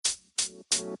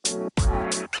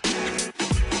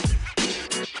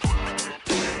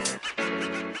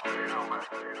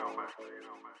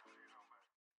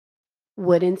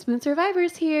Wooden Spoon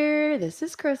Survivors here. This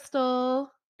is Crystal.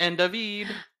 And David.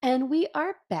 And we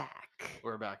are back.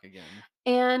 We're back again.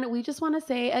 And we just want to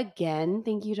say again,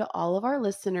 thank you to all of our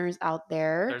listeners out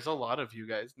there. There's a lot of you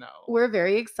guys now. We're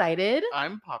very excited.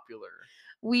 I'm popular.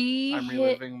 We I'm hit.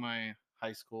 reliving my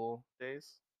high school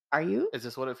days. Are you? Is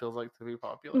this what it feels like to be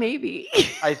popular? Maybe.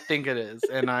 I think it is.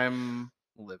 And I'm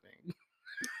living.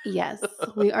 Yes,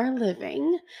 we are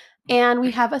living. And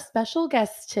we have a special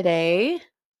guest today.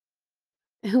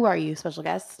 Who are you, special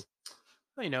guest?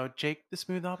 Jake the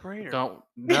Smooth Operator.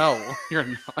 No, you're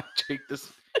not Jake.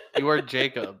 You are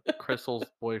Jacob, Crystal's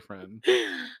boyfriend.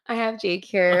 I have Jake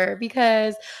here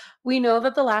because we know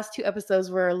that the last 2 episodes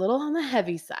were a little on the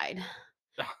heavy side.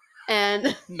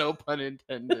 And no pun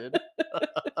intended.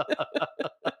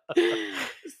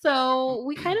 So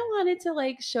we kind of wanted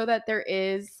to show that there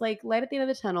is light at the end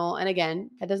of the tunnel. And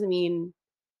again, that doesn't mean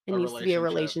it needs to be a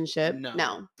relationship.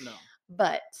 No.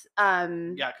 But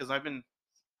yeah, because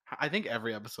I think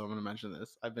every episode I'm going to mention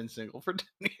this. I've been single for 10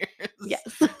 years.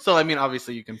 Yes. So, I mean,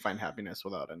 obviously you can find happiness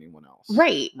without anyone else.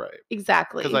 Right. Right.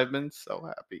 Exactly. Because I've been so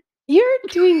happy. You're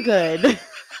doing good.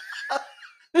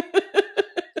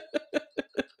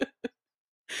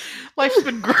 Life's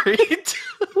been great.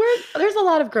 There's a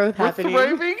lot of growth happening.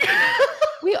 We're thriving.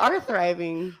 We are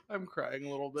thriving. I'm crying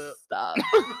a little bit. Stop.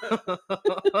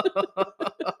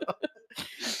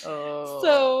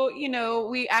 So,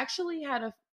 we actually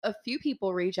had a few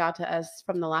people reach out to us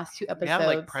from the last 2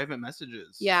 episodes. Yeah, private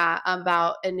messages. Yeah,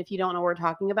 and if you don't know what we're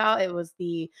talking about, it was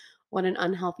the What an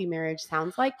Unhealthy Marriage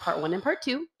Sounds Like, part 1 and part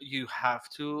 2. You have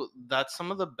to. That's some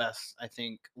of the best, I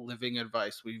think, living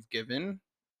advice we've given,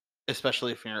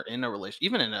 especially if you're in a relationship,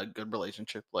 even in a good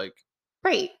relationship,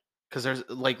 right. Because there's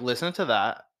listen to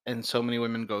that, and so many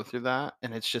women go through that,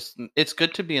 and it's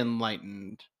good to be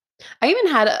enlightened. I even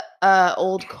had a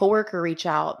old coworker reach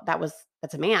out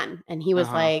that's a man, and he was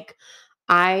like,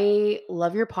 I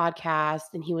love your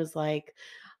podcast, and he was like,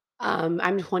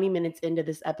 I'm 20 minutes into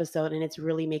this episode and it's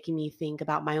really making me think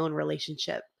about my own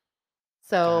relationship.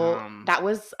 So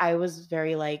I was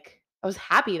very I was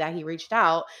happy that he reached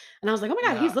out, and I was like, oh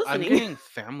my God, he's listening. I'm getting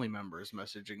family members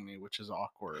messaging me, which is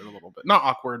awkward a little bit. Not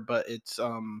awkward, but it's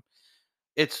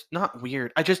not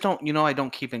weird. I just don't, I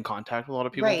don't keep in contact with a lot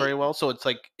of people very well. So it's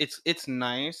it's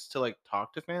nice to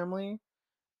talk to family,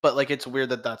 but it's weird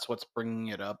that that's what's bringing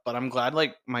it up. But I'm glad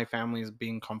my family is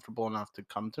being comfortable enough to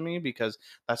come to me, because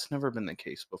that's never been the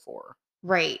case before.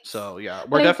 Right. So yeah,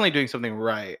 we're definitely doing something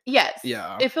right. Yes.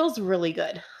 Yeah. It feels really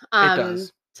good. It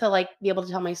does. To be able to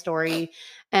tell my story,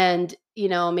 and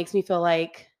it makes me feel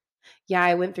yeah,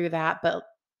 I went through that, but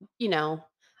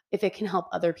if it can help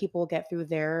other people get through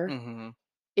their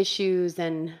issues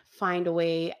and find a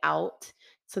way out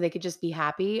so they could just be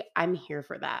happy, I'm here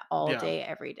for that all day,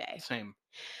 every day. Same.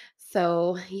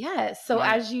 So, yes. So,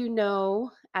 as you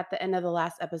know, at the end of the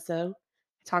last episode, I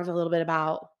talked a little bit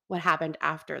about what happened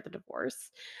after the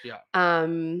divorce. Yeah.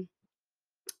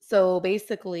 So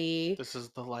basically, this is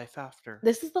the life after.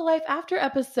 This is the life after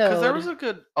episode. Because there was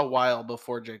a while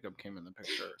before Jacob came in the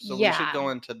picture. So we should go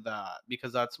into that,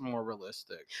 because that's more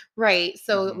realistic. Right.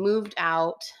 So moved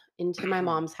out into my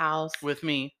mom's house. With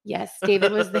me. Yes,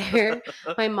 David was there.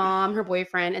 My mom, her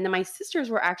boyfriend, and then my sisters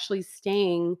were actually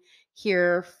staying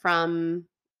here from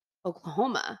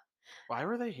Oklahoma. Why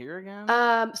were they here again?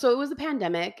 So it was a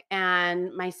pandemic,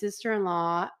 and my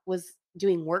sister-in-law was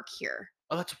doing work here.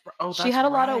 She had a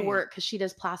lot of work because she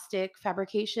does plastic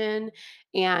fabrication,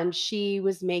 and she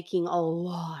was making a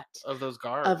lot of those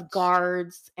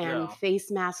guards and face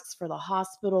masks for the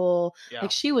hospital. Yeah.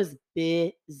 She was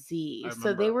busy.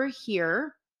 So they were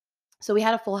here. So we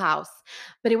had a full house,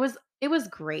 but it was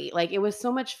great. It was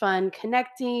so much fun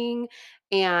connecting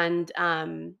and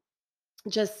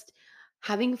just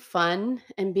having fun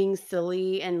and being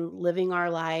silly and living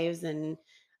our lives and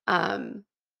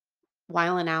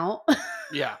whiling out.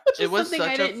 Yeah, it was something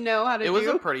I didn't know how to do. It was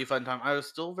a pretty fun time. I was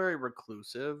still very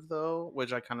reclusive though,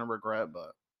 which I kind of regret,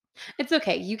 but it's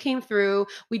okay. You came through.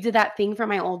 We did that thing for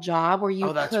my old job where you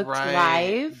cooked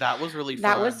live. That was really fun.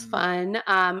 That was fun.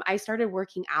 I started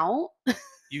working out.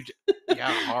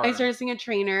 Hard. I started seeing a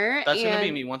trainer. That's gonna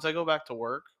be me once I go back to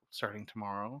work starting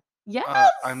tomorrow. Yes,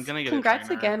 I'm gonna get. Congrats a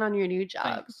trainer. again on your new job.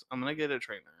 Thanks. I'm gonna get a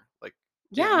trainer.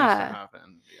 Yeah, it needs to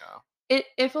happen. Yeah.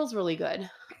 It feels really good.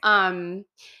 And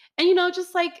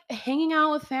just hanging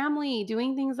out with family,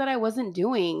 doing things that I wasn't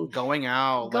doing, going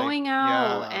out,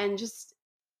 and just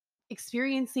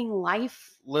experiencing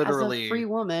life literally as a free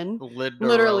woman.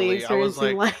 Literally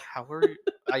experiencing life. How are you?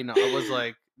 I know. I was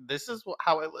like, this is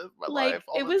how I live my Like, life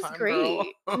all it the was time, girl.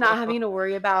 great not having to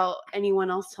worry about anyone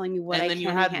else telling me what And I then you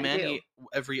can and had can't do. Manny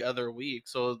every other week,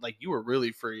 so like you were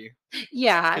really free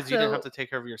Yeah, because you didn't have so to take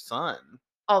care of your son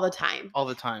all the time. all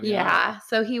the time. Yeah,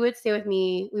 so he would stay with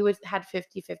me. We would had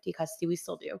 50-50 custody, we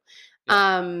still do.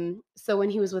 Yeah. So when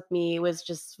he was with me, it was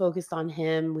just focused on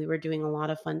him. We were doing a lot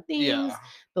of fun things, Yeah.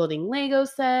 building Lego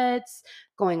sets,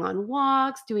 going on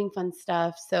walks, doing fun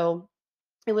stuff. So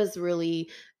it was really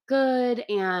good.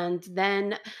 And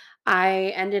then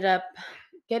I ended up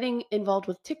getting involved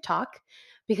with TikTok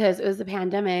because it was the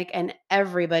pandemic and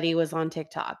everybody was on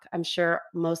TikTok. I'm sure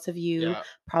most of you Yeah.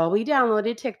 probably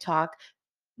downloaded TikTok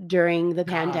during the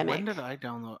God, when pandemic. did I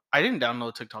download? I didn't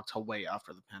download TikTok till way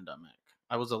after the pandemic.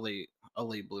 I was a late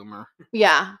bloomer.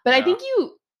 Yeah, but I Yeah. think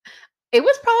it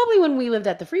was probably when we lived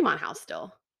at the Fremont house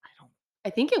still. I don't. I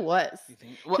think it was. You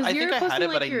think? Well, Because I think you're I had posting,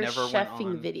 it, but I like, your never went chefing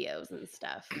on. videos and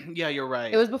stuff. Yeah, you're It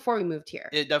right. was before we moved here.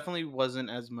 It definitely wasn't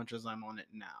as much as I'm on it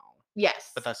now.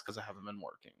 Yes. But that's because I haven't been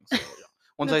working. So yeah.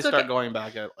 Once I That's start okay. going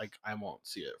back at I won't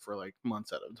see it for like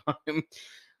months at a time.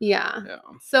 Yeah. Yeah.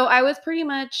 So I was pretty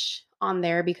much on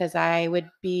there because I would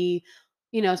be,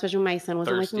 especially when my son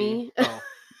wasn't with Thirsty. me. Oh.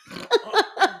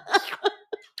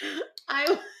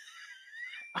 I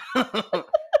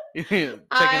Checking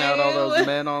out all those I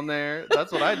men on there.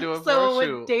 That's what I do it for. So what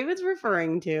Shoot. David's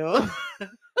referring to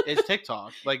It's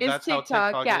TikTok. Like is that's how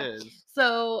TikTok. TikTok Yeah. is.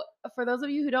 So for those of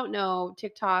you who don't know,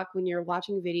 TikTok, when you're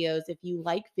watching videos, if you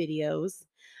like videos,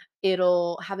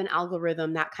 it'll have an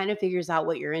algorithm that kind of figures out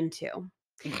what you're into.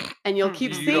 And you'll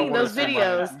keep You don't seeing want to those see mine.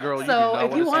 videos. Girl, you do So not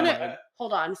if want you to see want mine. to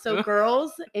hold on. So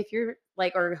girls, if you're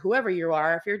like, or whoever you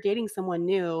are, if you're dating someone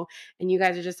new and you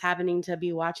guys are just happening to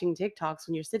be watching TikToks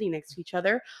when you're sitting next to each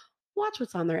other, watch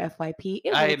what's on their FYP.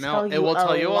 It I will know. tell It you will a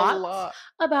tell you a lot lot.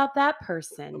 about that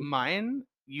person. Mine,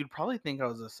 you'd probably think I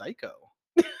was a psycho.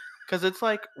 Because it's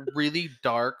like really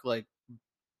dark, like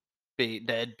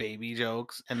dead baby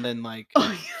jokes, and then like Oh,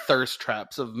 yeah. thirst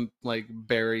traps of like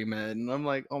berry men. I'm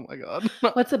like, oh my god.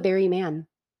 What's a berry man?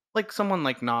 Like someone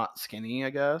like not skinny, I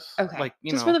guess. Okay. Like,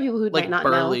 Just for the people who might like not know.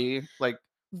 burly, like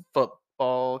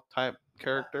football type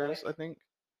characters, I think.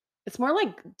 It's more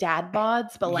like dad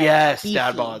bods, but like Yes, beefy.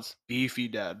 dad bods. Beefy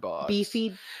dad bods.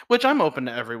 Beefy. Which I'm open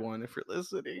to everyone if you're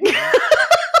listening.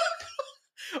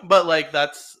 But like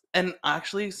that's and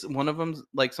actually one of them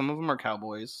like some of them are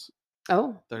cowboys.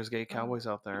 Oh, There's gay cowboys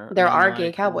out there. there and I'm are gay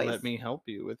like, cowboys. Let me help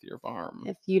you with your farm.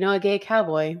 If you know a gay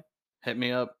cowboy, Hit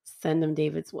me up. send them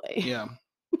David's way. Yeah.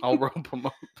 I'll rope them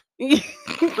up.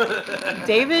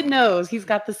 David knows he's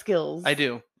got the skills. I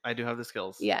do have the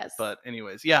skills. Yes. But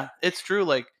anyways, yeah, it's true.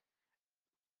 Like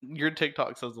your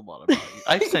TikTok says a lot about you.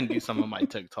 I send you some of my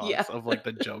TikToks Yeah. of like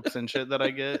the jokes and shit that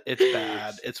I get. It's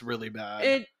bad. It's really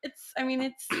bad.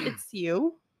 It's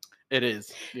you. It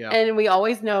is. Yeah. And we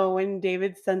always know when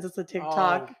David sends us a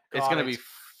TikTok. Oh, It's God, gonna be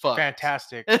fucked.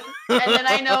 fantastic. And then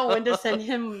I know when to send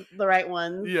him the right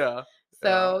ones. Yeah.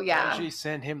 So I yeah. usually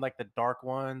send him like the dark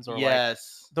ones or like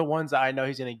Yes. the ones that I know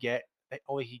he's gonna get. That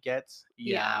only he gets.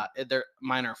 Yeah. They're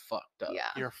mine are fucked up. Yeah.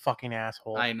 You're a fucking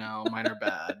asshole. I know. Mine are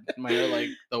bad. Mine are like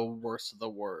the worst of the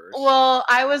worst. Well,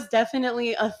 I was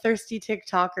definitely a thirsty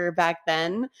TikToker back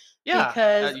then. Yeah.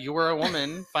 Because you were a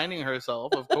woman finding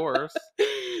herself, of course.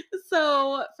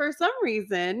 So for some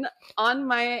reason on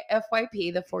my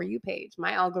FYP, the For You page,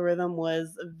 my algorithm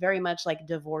was very much like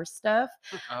divorce stuff,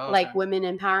 like Okay. women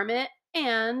empowerment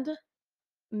and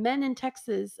men in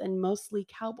Texas and mostly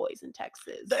cowboys in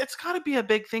Texas. It's got to be a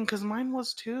big thing because mine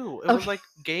was too. It was like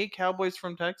gay cowboys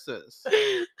from Texas.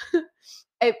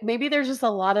 Maybe there's just a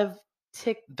lot of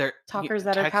TikTokers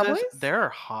that are cowboys. There are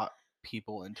hot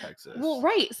people in Texas. Well,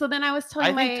 right. So then I was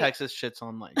telling I think Texas shits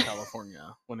on like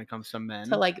California when it comes to men.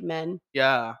 to like men.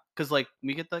 Yeah, because like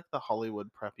we get like the Hollywood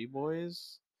preppy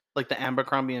boys, like the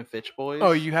Abercrombie and Fitch boys.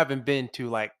 Oh, you haven't been to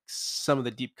like some of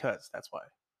the deep cuts. That's why.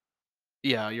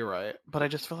 Yeah, you're right. But I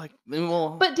just feel like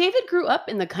But David grew up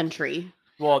in the country.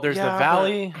 Well, there's Yeah, the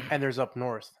valley and there's up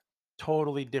north.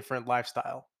 Totally different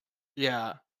lifestyle.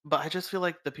 Yeah, but I just feel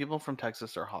like the people from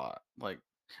Texas are hot. Like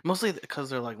mostly because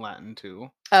they're like Latin too.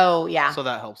 Oh yeah. So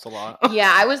that helps a lot.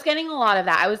 Yeah, I was getting a lot of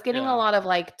that. I was getting Yeah. a lot of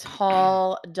like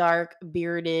tall, dark,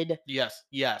 bearded, Yes.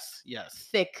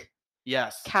 thick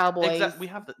Yes. cowboys. Exactly. We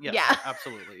have the yes, Yeah.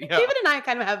 absolutely. Yeah. David and I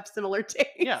kind of have similar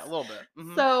tastes. Yeah, a little bit.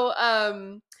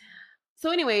 Mhm. So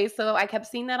anyway, so I kept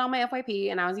seeing that on my FYP,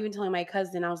 and I was even telling my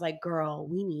cousin, I was like, "Girl,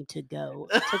 we need to go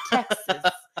to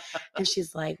Texas," and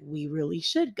she's like, "We really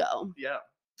should go." Yeah.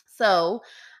 So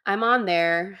I'm on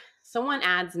there. Someone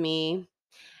adds me,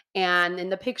 and in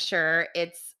the picture,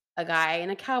 it's a guy in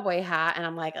a cowboy hat, and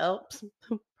I'm like, "Oh,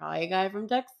 probably a guy from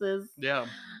Texas." Yeah.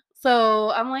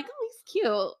 So I'm like, "Oh, he's cute.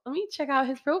 Let me check out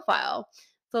his profile.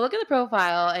 So look at the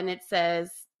profile, and it says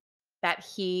that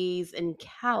he's in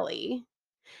Cali,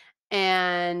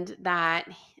 and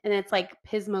it's like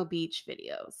Pismo Beach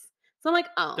videos. So I'm like,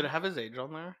 Did oh, it have his age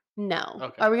on there? no.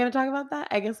 Okay. Are we gonna talk about that?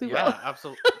 I guess we will. Yeah,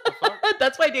 absolutely. The fuck?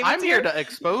 That's why David's I'm here to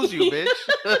expose you, bitch.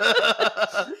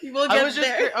 We'll get I was just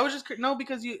there. no,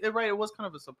 because right, it was kind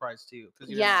of a surprise to you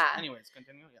because you Yeah. didn't. Anyways,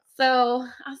 continue. Yeah. So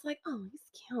I was like, oh, he's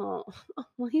cute. Oh,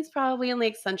 well, he's probably in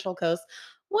like Central Coast.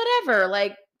 Whatever.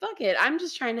 Like, fuck it. I'm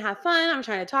just trying to have fun. I'm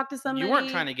trying to talk to somebody. You weren't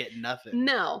trying to get nothing.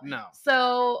 No. No.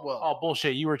 So Well, Oh,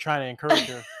 bullshit. You were trying to encourage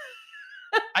her.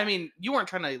 I mean, you weren't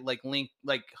trying to like link,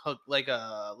 like hook, like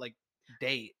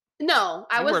date. no,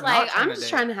 I You was were not like, trying I'm to just date.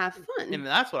 trying to have fun. And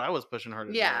that's what I was pushing her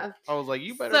to do. Yeah. I was like,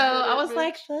 you better. So get I it, was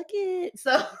like, bitch. fuck it.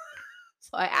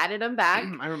 So I added him back.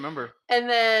 I remember. And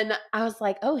then I was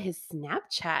like, oh, his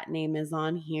Snapchat name is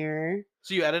on here.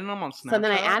 So you added him on Snapchat. So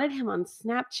then I added him on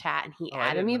Snapchat, and he Oh, I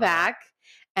added didn't me know that. back.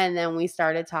 And then we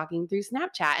started talking through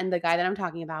Snapchat. And the guy that I'm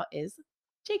talking about is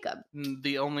Jacob.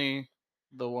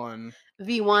 The one.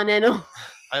 The one and only.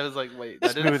 I was like, wait,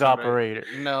 that didn't Smooth sound right. operator.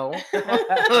 No.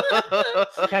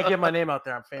 Can't get my name out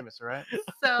there. I'm famous, all right?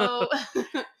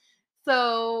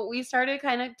 So we started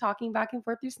kind of talking back and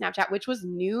forth through Snapchat, which was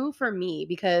new for me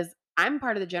because I'm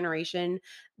part of the generation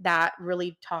that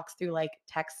really talks through like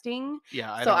texting.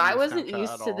 Yeah. So don't I use wasn't Snapchat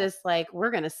used at to all. this, like, we're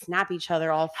going to snap each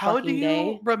other all How fucking do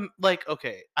day. you like?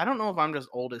 Okay, I don't know if I'm just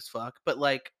old as fuck, but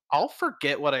like, I'll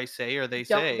forget what I say or they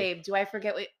Don't, say. babe, do I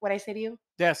forget what I say to you?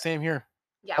 Yeah, same here.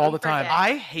 Yeah, All we the time.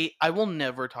 forget. I will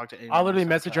never talk to anyone. I'll on literally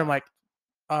message her. I'm Snapchat. like,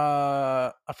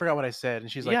 I forgot what I said.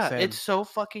 And she's like, yeah, same. it's so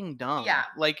fucking dumb. Yeah.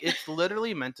 Like, it's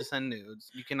literally meant to send nudes.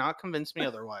 You cannot convince me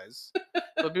otherwise.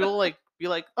 But people like be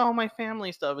like, oh, my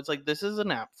family stuff. It's like, this is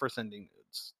an app for sending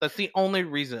nudes. That's the only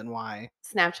reason why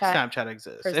Snapchat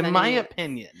exists, in sending my nudes.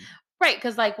 opinion. Right,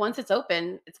 because like once it's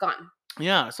open, it's gone.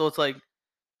 Yeah, so it's like,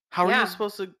 how are Yeah. you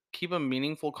supposed to keep a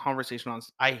meaningful conversation on?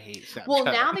 I hate Snapchat. Well,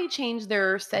 now they changed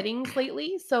their settings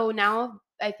lately. So now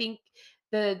I think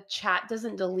the chat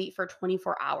doesn't delete for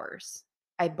 24 hours.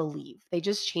 I believe they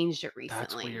just changed it recently.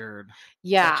 That's weird.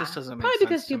 Yeah, That just doesn't make probably sense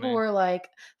because to people me. were like,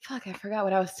 "Fuck, I forgot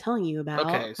what I was telling you about."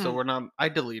 Okay, so we're not. I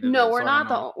deleted. No, it, we're so I don't not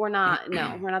know. we're not.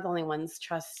 No, we're not the only ones.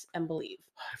 Trust and believe.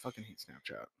 I fucking hate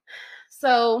Snapchat.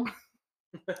 So,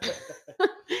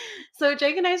 so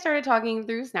Jake and I started talking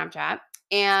through Snapchat,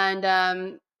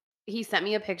 and he sent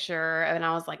me a picture, and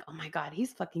I was like, "Oh my god,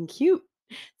 he's fucking cute."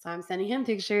 So I'm sending him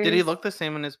pictures. Did he look the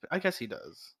same in his? I guess he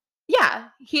does. Yeah,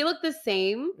 he looked the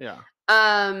same. Yeah.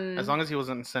 Um, As long as he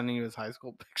wasn't sending you his high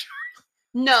school picture.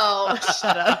 No,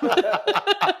 shut up.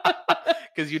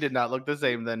 Because you did not look the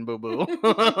same then, boo boo.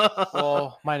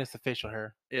 Well, minus the facial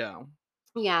hair. Yeah.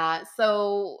 Yeah,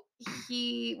 so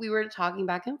we were talking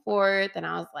back and forth, and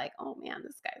I was like, "Oh man,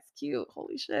 this guy's cute.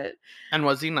 Holy shit." And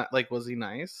was he not like? Was he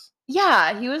nice?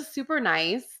 Yeah, he was super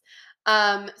nice.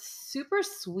 Super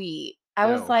sweet. I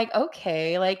was Ew. like,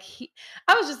 okay, like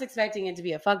I was just expecting it to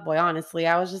be a fuckboy, honestly.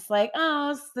 I was just like,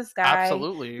 oh, it's this guy.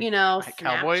 Absolutely. You know,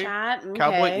 Cowboy. Snapchat.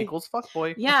 Cowboy okay. equals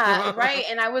fuckboy. Yeah, right.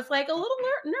 And I was like a little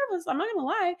nervous. I'm not gonna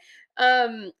lie.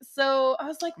 So I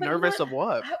was like, but Nervous of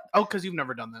what? I- Oh, because you've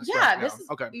never done this. yeah, right? this is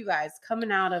okay. you guys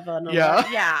coming out of an Yeah.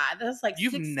 yeah, that's like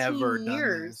You've 16 never years.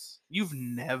 done this. You've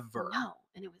never. No,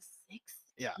 and it was 6.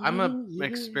 Yeah, I'm an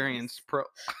experienced pro.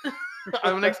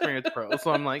 I'm an experienced pro,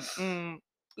 so I'm like,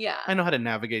 yeah, I know how to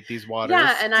navigate these waters.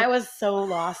 yeah. And I was so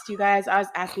lost, you guys. I was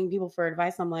asking people for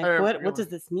advice. I'm like, what does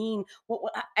this mean? What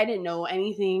I didn't know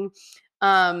anything.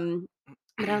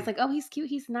 But I was like, oh, he's cute,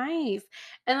 he's nice,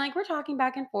 and like we're talking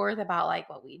back and forth about like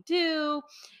what we do,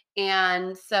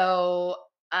 and so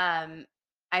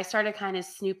I started kind of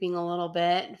snooping a little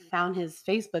bit, found his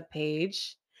Facebook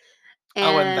page.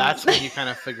 And that's when you kind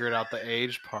of figured out the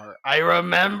age part. I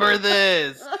remember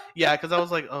this. Yeah, because I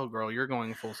was like, "Oh, girl, you're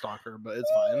going full stalker," but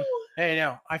it's fine. Hey,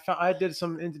 now I did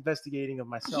some investigating of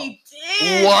myself. He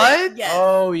did. What? Yes.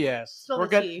 Oh yes, Spill we're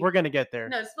the tea. we're gonna get there.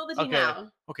 No, spill the tea Okay. now.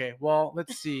 Okay, well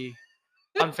let's see.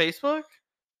 On Facebook?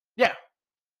 Yeah.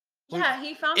 Yeah,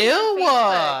 he found me on Ew.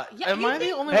 Facebook. Yeah, Am you I the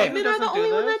think only one women who are the doesn't do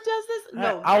only one this? that does this?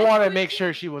 No, I men want to do make it sure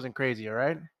too. she wasn't crazy. All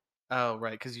right. Oh,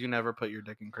 right, because you never put your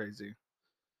dick in crazy.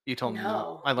 You told me that.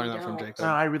 No, I learned you that from don't. Jacob.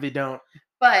 No, I really don't.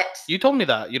 But You told me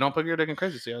that. You don't put your dick in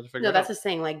crazy, so you have to figure no, it that's out. a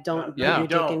saying. Like, don't Yeah.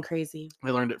 put your dick in Don't. crazy, I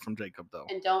learned it from Jacob, though.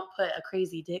 and don't put a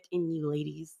crazy dick in you,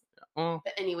 ladies. Well,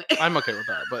 But anyway, I'm okay with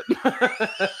that, but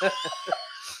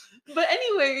but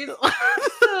anyways,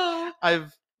 so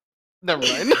I've never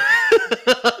mind.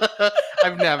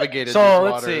 I've navigated So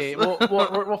these let's waters. see. We'll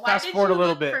Why fast did forward you a little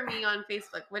look bit. for me on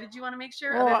Facebook? What did you want to make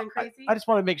sure Well, other than crazy? I just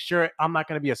want to make sure I'm not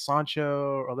going to be a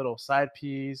Sancho or a little side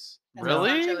piece. That's what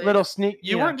Really? Sancho is. Little sneak.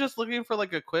 You weren't just looking for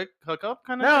like a quick hookup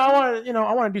kind of No, thing?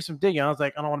 I want to do some digging. I was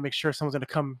like, I don't want to make sure someone's going to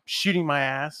come shooting my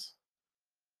ass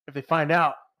if they find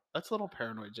out. That's a little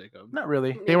paranoid, Jacob. Not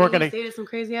really. Maybe They weren't he going to. stayed at some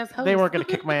crazy ass hoes. They weren't going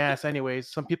to kick my ass anyways.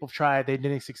 Some people tried. They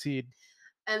didn't succeed.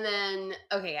 And then,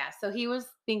 okay, yeah. So he was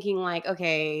thinking like,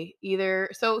 okay,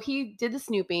 so he did the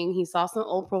snooping. He saw some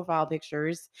old profile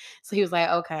pictures. So he was like,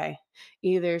 okay,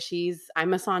 either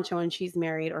I'm a Sancho and she's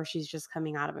married, or she's just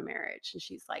coming out of a marriage and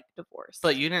she's like divorced.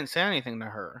 But you didn't say anything to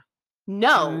her.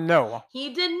 No,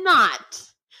 he did not.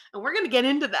 And we're going to get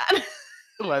into that.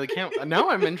 Well, I can't. Now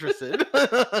I'm interested.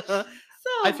 So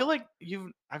I feel like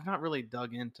I've not really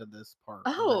dug into this part.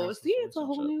 of oh, your see, it's a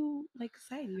whole relationship. new like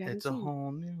side you haven't It's a seen.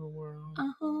 whole new world. A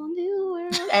whole new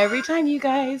world. Every time, you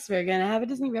guys, we're gonna have a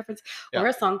Disney reference or Yeah.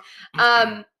 a song.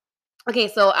 Okay,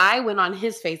 so I went on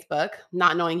his Facebook,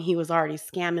 not knowing he was already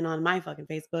scamming on my fucking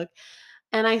Facebook,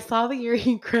 and I saw the year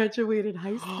he graduated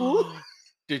high school.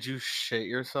 Did you shit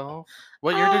yourself?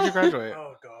 What year did you graduate?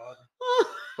 Oh God.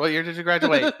 What year did you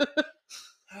graduate?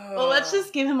 Well, let's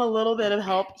just give him a little bit of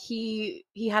help. He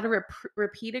had to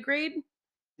repeat a grade.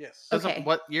 Yes. Okay.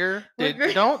 What year What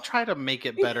grade? Don't try to make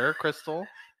it better, Crystal.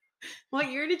 What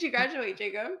year did you graduate,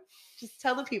 Jacob? Just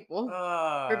tell the people.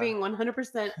 We're being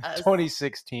 100% us.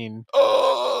 2016.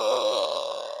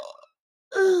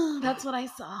 That's what I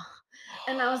saw.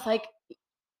 And I was like,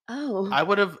 oh. I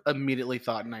would have immediately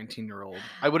thought 19-year-old.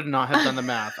 I would not have done the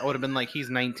math. I would have been like, he's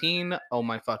 19. Oh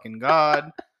my fucking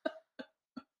God.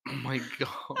 Oh my God.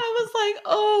 I was like,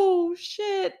 oh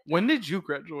shit. When did you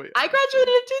graduate? I graduated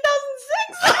in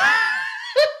 2006.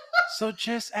 So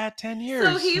just add 10 years.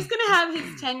 So he's going to have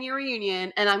his 10-year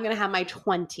reunion, and I'm going to have my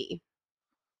 20.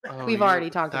 Oh, We've already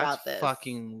talked about this.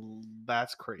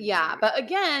 That's crazy. Yeah, but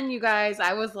again, you guys,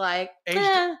 I was like,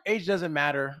 age doesn't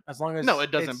matter as long as No,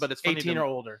 it doesn't, but it's funny 18 or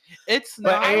older. It's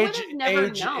But not.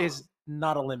 age is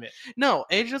not a limit. No,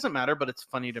 age doesn't matter, but it's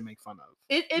funny to make fun of.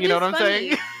 It You know is what I'm funny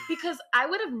saying? because I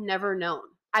would have never known.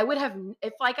 I would have,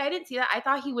 if like I didn't see that, I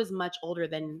thought he was much older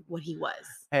than what he was.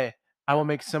 Hey, I will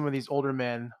make some of these older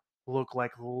men look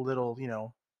like little,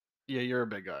 Yeah, you're a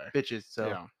big guy. bitches. So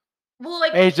Yeah. Well,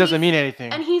 like age doesn't mean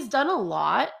anything. And he's done a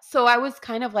lot. So I was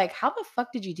kind of like, how the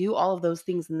fuck did you do all of those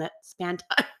things in that span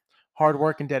time? Hard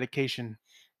work and dedication.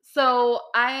 So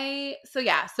I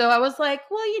was like,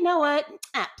 well, you know what?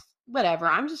 Whatever.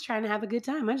 I'm just trying to have a good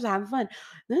time. I'm just having fun.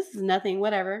 This is nothing,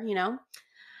 whatever,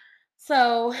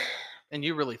 So And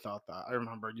you really thought that. I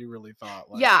remember you really thought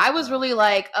like, yeah, I was really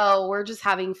like, oh, we're just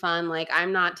having fun. Like,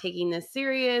 I'm not taking this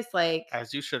serious. Like,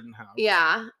 as you shouldn't have.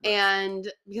 yeah. Right.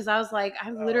 And because I was like,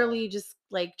 I'm literally just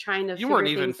like trying to You weren't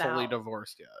figure even things fully out.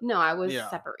 divorced yet. No, I was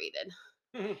separated.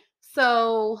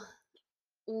 So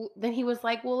then he was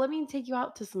like, well, let me take you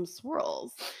out to some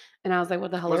swirls. And I was like,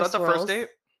 what the hell Was are that the swirls? first date?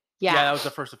 Yeah, that was the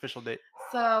first official date.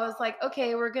 So I was like,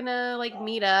 okay, we're gonna like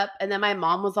meet up. And then my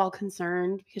mom was all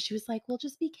concerned because she was like, well,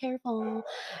 just be careful.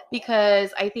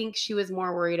 Because I think she was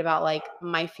more worried about like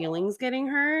my feelings getting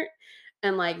hurt.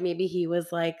 And like maybe he was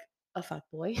like a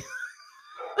fuckboy.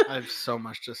 I have so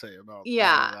much to say about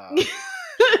yeah.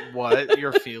 What?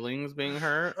 Your feelings being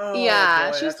hurt? Oh,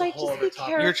 yeah. boy, She was like, just be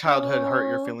careful. Your childhood hurt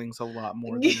your feelings a lot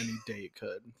more than any date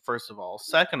could, first of all.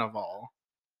 Second of all,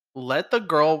 let the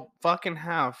girl fucking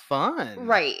have fun.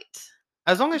 Right.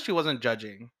 As long as she wasn't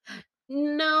judging.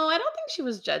 No, I don't think she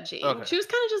was judging. Okay. She was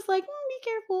kind of just like, be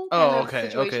careful. Oh,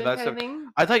 okay. Okay, that's kind of thing.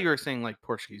 I thought you were saying like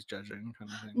Portuguese judging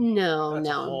kind of thing. No, That's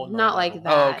a no, whole not nother like level.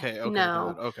 that. Oh, okay. Okay.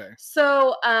 No. Good. Okay.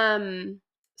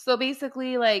 So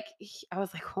basically, like, I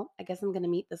was like, well, I guess I'm gonna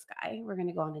meet this guy. We're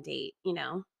gonna go on a date.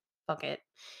 Fuck it.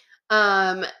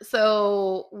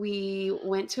 So we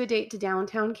went to a date to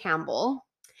downtown Campbell,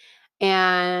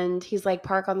 and he's like,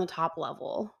 park on the top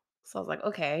level. So I was like,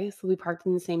 okay. So we parked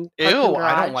in the same parking Ew,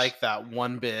 garage. I don't like that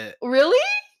one bit. Really?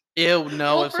 Ew,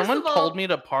 no. Well, if first someone of all- told me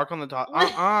to park on the top,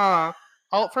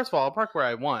 first of all, I'll park where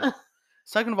I want.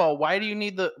 Second of all, why do you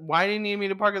need me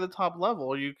to park at the top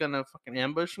level? Are you gonna fucking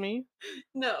ambush me?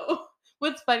 No.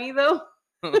 What's funny though?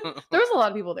 There was a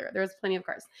lot of people there. There was plenty of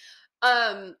cars.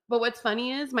 But what's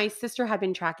funny is my sister had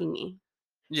been tracking me.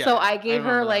 Yeah, so I gave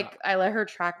her remember that. I let her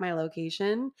track my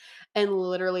location, and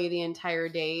literally the entire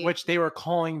day. Which they were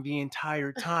calling the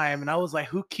entire time, and I was like,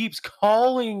 "Who keeps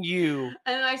calling you?"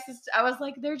 And my sister, I was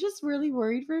like, "They're just really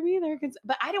worried for me."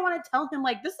 But I didn't want to tell him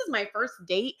like this is my first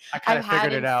date I've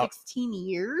had in 16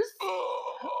 years.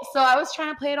 So I was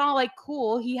trying to play it all like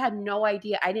cool. He had no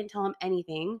idea. I didn't tell him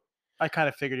anything. I kind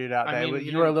of figured it out. I mean,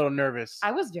 You were a little nervous.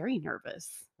 I was very nervous.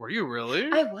 Were you really?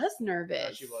 I was nervous.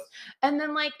 Yeah, she was. And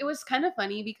then like it was kind of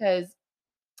funny because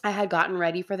I had gotten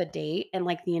ready for the date and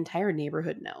like the entire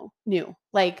neighborhood knew.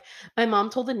 Like my mom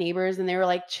told the neighbors and they were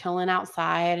like chilling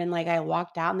outside and like I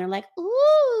walked out and they're like,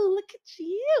 "Ooh, look at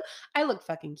you." I looked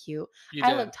fucking cute. You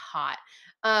I did. looked hot.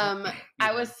 You I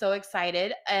did. was so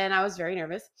excited and I was very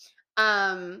nervous.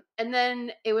 And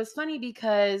then it was funny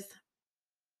because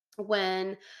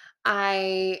when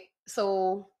I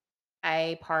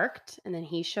parked and then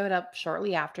he showed up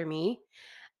shortly after me.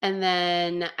 And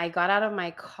then I got out of my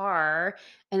car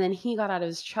and then he got out of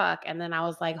his truck and then I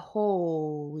was like,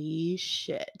 "Holy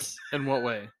shit." In what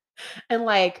way? And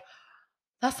like,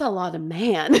 that's a lot of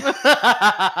man.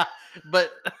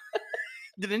 But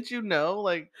didn't you know?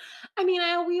 Like, I mean,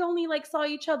 we only like saw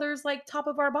each other's like top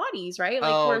of our bodies, right?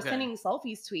 Like oh, we're okay. sending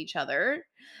selfies to each other.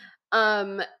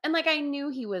 And like I knew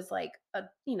he was like a,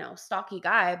 stocky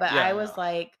guy, but I was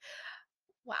like,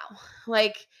 wow.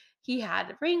 Like he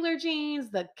had Wrangler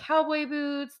jeans, the cowboy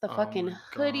boots, the Oh fucking my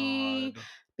hoodie, God.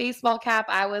 baseball cap.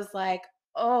 I was like,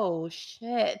 oh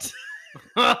shit.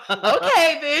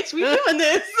 Okay, bitch, we doing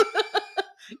this.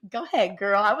 Go ahead,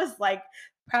 girl. I was like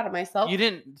proud of myself. You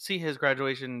didn't see his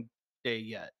graduation day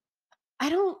yet. I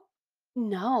don't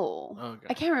know. Okay.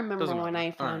 I can't remember Doesn't when matter.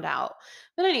 I found out.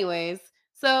 But anyways,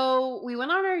 so we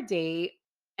went on our date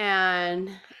and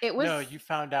it was No, you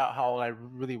found out how old I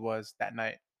really was that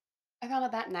night. I found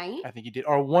out that night. I think you did,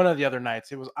 or one of the other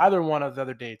nights. It was either one of the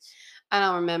other dates. I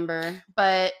don't remember,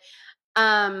 but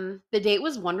the date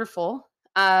was wonderful.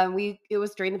 It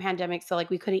was during the pandemic, so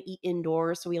like we couldn't eat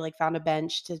indoors, so we like found a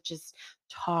bench to just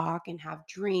talk and have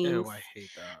drinks. Ew, I hate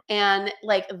that. And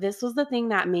like this was the thing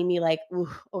that made me like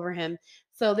over him.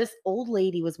 So this old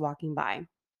lady was walking by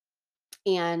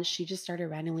and she just started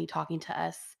randomly talking to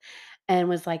us and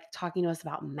was like talking to us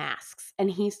about masks. And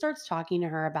he starts talking to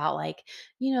her about like,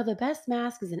 the best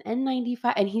mask is an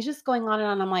N95. And he's just going on and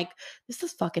on. I'm like, this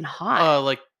is fucking hot.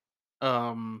 Like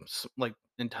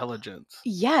intelligence.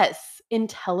 Yes,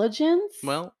 intelligence.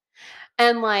 Well,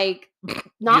 and like you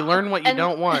learn what you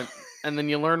don't want, and then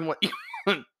you learn what you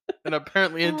want, and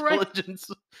apparently intelligence.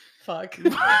 Fuck.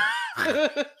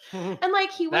 And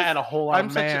like he was, That and a whole lot I'm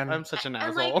of man. I'm such an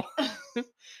and asshole. like,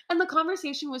 and the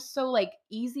conversation was so like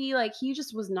easy. Like he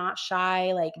just was not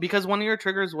shy. Like Because one of your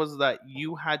triggers was that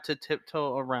you had to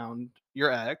tiptoe around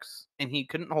your ex, and he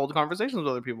couldn't hold conversations with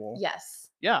other people. yes.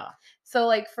 Yeah. So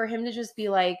like for him to just be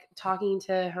like talking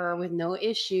to her with no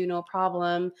issue, no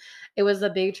problem, it was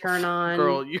a big turn on.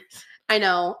 Girl, you. I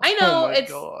know. Oh my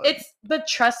it's God. but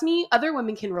trust me, other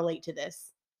women can relate to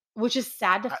this, which is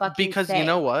sad to fucking Because say. you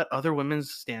know what? Other women's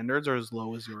standards are as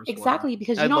low as yours. Exactly,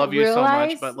 because you I don't love you so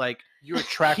realize much, but like You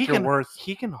attract your worth.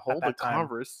 He can hold a that time.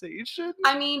 conversation.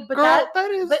 I mean, but Girl,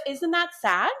 but isn't that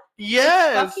sad?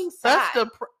 yes, fucking that's sad.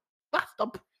 that's the.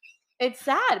 It's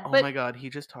sad. Oh but my God, he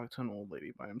just talked to an old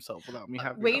lady by himself without me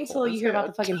having. Wait to until hold you his hear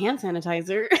about the hand. fucking hand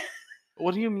sanitizer.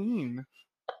 What do you mean?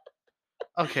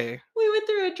 Okay. We went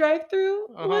through a drive-through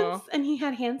Uh-huh. once, and he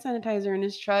had hand sanitizer in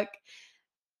his truck,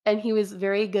 and he was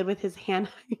very good with his hand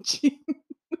hygiene.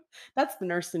 That's the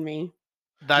nurse in me.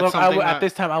 That's Look, something at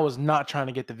this time, I was not trying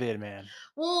to get the vid, man.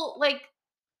 Well, like.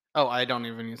 Oh, I don't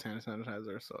even use hand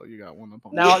sanitizer, so you got one up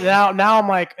on me. Now I'm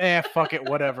like, fuck it,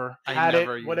 whatever. I Had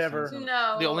never it, use whatever. hand sanitizer.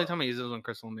 No. The only time I use it was when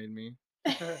Crystal made me.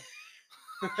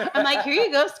 I'm like, here you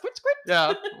go, squirt, squirt.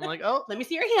 Yeah. I'm like, oh. Let me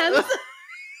see your hands.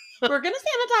 We're gonna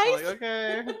sanitize. I'm like,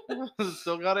 okay.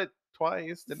 Still got it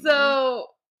twice. Didn't So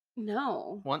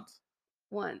no. we?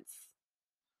 Once.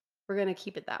 We're gonna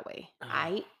keep it that way. Oh.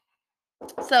 Aight.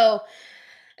 So,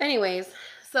 anyways,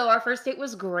 so our first date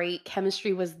was great.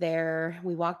 Chemistry was there.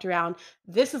 We walked around.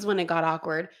 This is when it got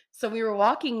awkward. So we were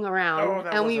walking around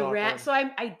and we ran. So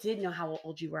I did know how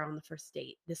old you were on the first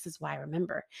date. This is why I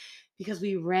remember. Because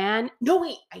we ran. No,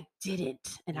 wait, I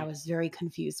didn't. And I was very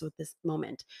confused with this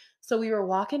moment. So we were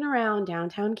walking around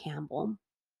downtown Campbell.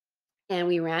 And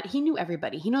we ran. He knew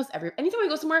everybody. He knows anytime we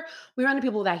go somewhere, we run to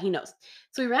people that he knows.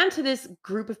 So we ran to this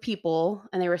group of people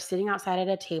and they were sitting outside at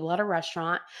a table at a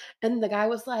restaurant. And the guy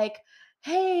was like,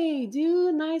 "Hey,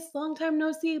 dude, nice, long time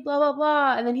no see, blah, blah,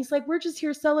 blah." And then he's like, "We're just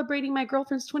here celebrating my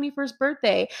girlfriend's 21st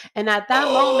birthday." And at that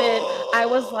moment, I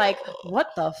was like, what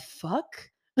the fuck?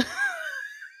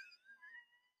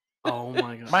 Oh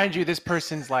my God. Mind you, this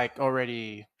person's like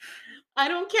already. I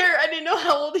don't care. I didn't know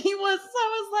how old he was. So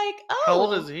I was like, oh. How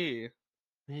old is he?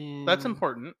 That's Hmm.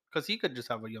 important because he could just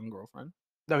have a young girlfriend.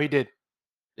 No, he did.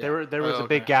 Yeah. There was a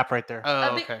big okay. gap right there.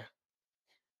 Oh, big- okay.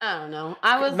 I don't know.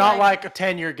 I was not like a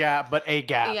 10-year gap, but a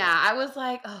gap. Yeah, I was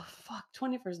like, oh, fuck,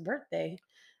 21st birthday.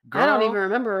 I don't even Girl.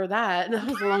 remember that. That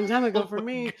was a long time ago for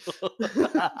me.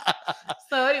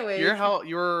 So, anyways,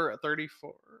 You're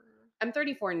 34. I'm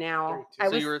 34 now. 32. I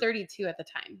So was you were 32 at the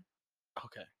time.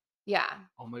 okay. Yeah.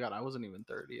 Oh my god, I wasn't even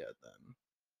 30 yet then.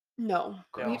 No.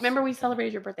 Yeah, Remember we okay.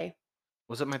 celebrated your birthday.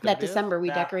 Was it my 30th? That December we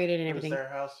Yeah, decorated and it was everything. their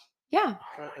house. Yeah.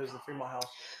 It was the Fremont house.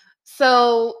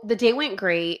 So the date went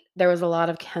great. There was a lot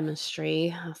of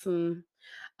chemistry.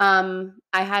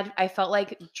 I felt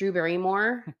like Drew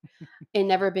Barrymore in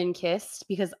Never Been Kissed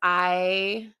because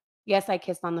I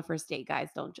kissed on the first date, guys.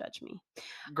 Don't judge me.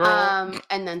 Girl,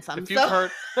 And then some. if you've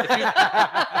heard if you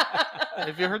If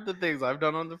if you heard the things I've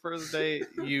done on the first date,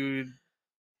 you'd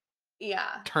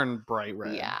Yeah. turn bright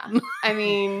red. Yeah. I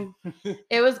mean,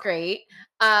 it was great.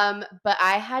 But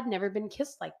I had never been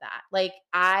kissed like that. Like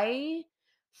I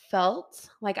felt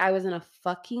like I was in a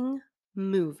fucking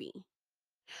movie.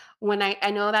 When I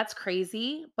know that's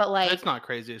crazy, but like It's not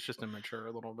crazy, it's just immature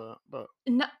a little bit, but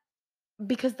no,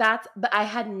 because but I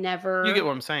had you get never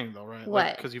what I'm saying though, right? Like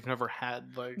what? because you've never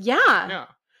had like Yeah. yeah.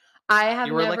 I have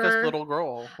You were like a never little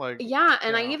girl, like Yeah,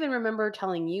 and I yeah. even remember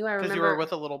telling you, I Because remember you were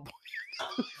with a little boy.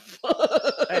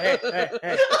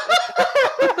 hey.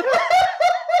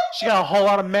 She got a whole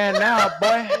lot of man now,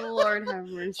 boy. Lord have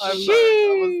mercy. I'm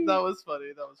sorry. That was funny.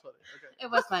 That was funny. Okay.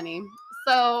 It was funny.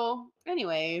 So,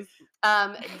 anyways,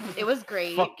 it was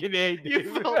great. Fucking A, You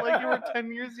dude. felt like you were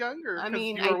 10 years younger. I 'cause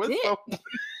mean, you were I with did. somebody.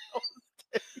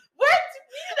 What?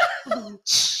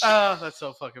 Oh, that's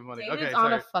so fucking funny. David's Okay, on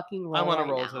sorry. a fucking roll I'm on a right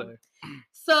roll now. today.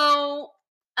 So,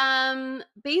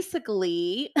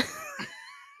 basically,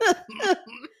 it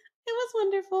was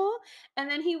wonderful. And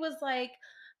then he was like,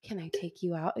 "Can I take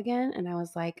you out again?" And I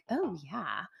was like, "Oh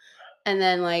yeah." And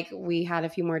then like we had a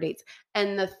few more dates.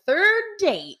 And the third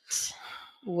date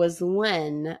was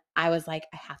when I was like,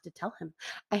 I have to tell him.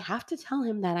 I have to tell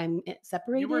him that I'm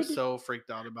separated. You were so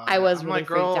freaked out about it. I was I'm really like,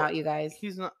 freaked girl, out, you guys.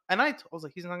 he's not. And I was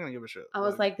like, he's not gonna give a shit. I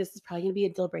was like, this is probably gonna be a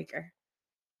deal breaker.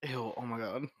 ew, oh my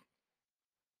god.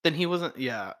 Then he wasn't.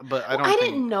 Yeah, but I Well, don't. I think,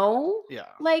 didn't know. Yeah.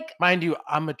 Like, Mind you,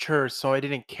 I'm mature, so I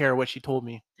didn't care what she told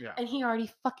me. Yeah. and he already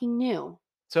fucking knew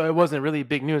So it wasn't really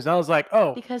big news. I was like,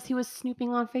 oh, because he was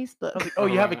snooping on Facebook. I was like, oh,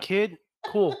 you have a Right. kid?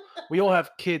 Cool. We all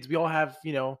have kids. We all have,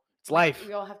 it's life.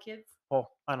 We all have kids. Oh,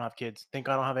 I don't have kids. Think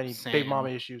I don't have any Same. baby mama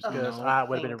issues Oh, because no. I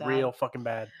would have Thank been God. real fucking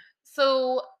bad.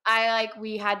 So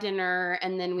we had dinner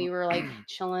and then we were like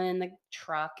chilling in the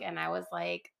truck and I was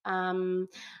like,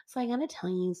 so I gotta tell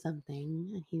you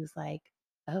something. And he was like,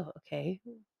 oh, okay.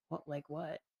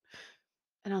 What?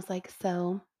 And I was like,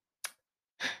 so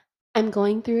I'm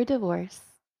going through a divorce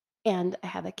and I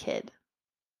have a kid.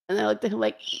 And I looked at him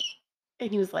like, and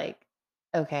he was like,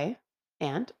 okay.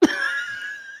 And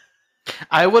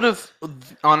I would have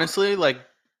honestly like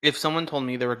if someone told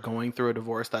me they were going through a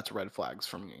divorce, that's red flags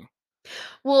for me.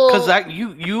 well, Because that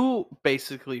you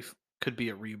basically could be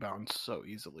a rebound so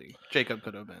easily. Jacob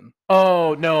could have been.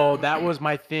 Oh no, that was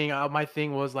my thing. My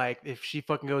thing was like, if she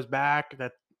fucking goes back,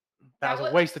 that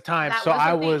was a waste of time. that So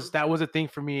was a thing. that was a thing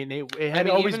for me, and it I had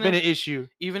mean, always even been if- an issue.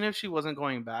 Even if she wasn't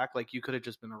going back, like you could have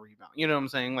just been a rebound. You know what I'm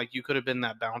saying? Like you could have been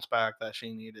that bounce back that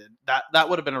she needed. That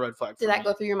would have been a red flag. Did for that me.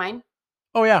 go through your mind?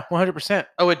 Oh yeah, 100%.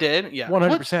 Oh, it did. Yeah,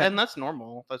 100%. And that's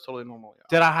normal. That's totally normal. Yeah.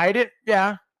 Did I hide it?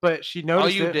 Yeah, but she Oh,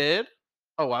 noticed you it. did?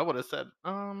 Oh, I would have said.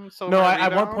 So No, my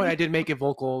at one point I rebound? did make it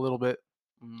vocal a little bit.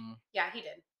 Yeah, he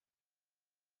did.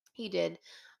 He did.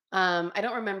 I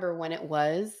don't remember when it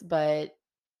was, but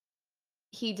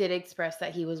he did express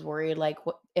that he was worried, like,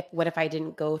 what if I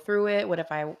didn't go through it? What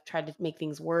if I tried to make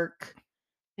things work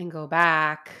and go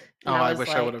back? And I was wish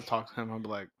like, I would have talked to him. I'd be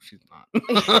like, she's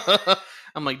not.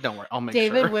 I'm like, don't worry, I'll make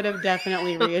David sure. would have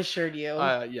definitely reassured you.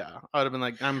 Yeah, I would have been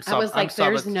like, I was like,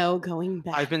 there's no going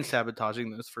back. I've been sabotaging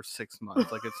this for 6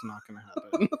 months. Like, it's not gonna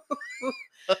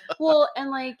happen. Well, and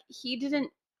like he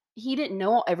didn't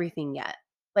know everything yet.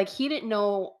 Like he didn't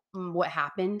know what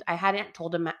happened. I hadn't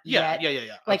told him yet. Yeah.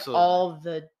 Like Absolutely. all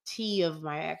the tea of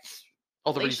my ex.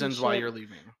 All the reasons why relationship.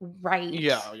 you're leaving. Right.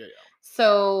 Yeah.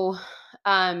 So,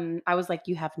 I was like,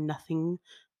 you have nothing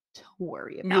to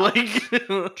worry about.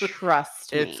 Like,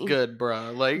 Trust me. it's good,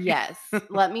 bruh. Like, Yes.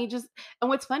 Let me just. And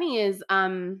what's funny is,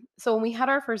 so when we had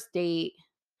our first date,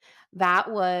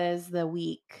 that was the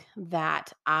week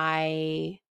that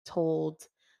I told,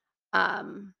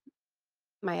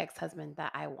 my ex-husband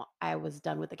that I was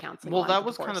done with the counseling. Well, wanted that the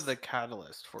was kind of the divorce.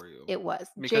 catalyst for you. It was.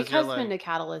 Because Jake you're has been like- a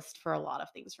catalyst for a lot of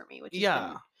things for me, which has Yeah.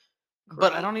 been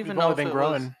But I great. don't even We've know only if been it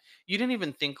growing. was. You didn't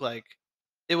even think like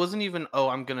it wasn't even. Oh,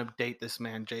 I'm gonna date this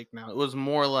man, Jake. Now it was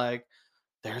more like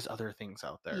there's other things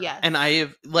out there. Yes. And I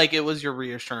have like it was your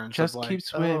reassurance. Just of like, keep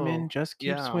swimming. oh, Just keep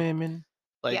yeah. swimming.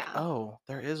 Like, Yeah. oh,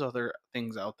 there is other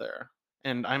things out there.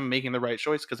 and I'm making the right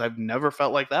choice because I've never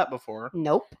felt like that before.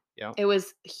 Nope. Yeah. It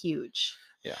was huge.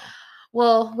 Yeah.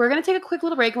 Well, we're going to take a quick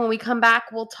little break. And when we come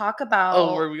back, we'll talk about...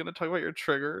 Oh, are we going to talk about your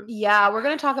triggers? Yeah, we're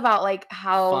going to talk about like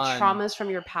how Fun. traumas from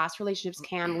your past relationships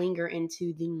can linger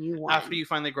into the new one. After you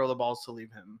finally grow the balls to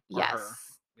leave him or her.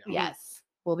 Yeah. Yes.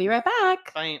 We'll be right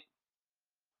back. Bye.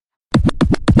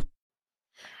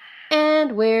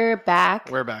 And we're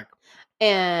back. We're back.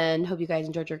 And hope you guys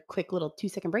enjoyed your quick little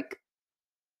 2-second break.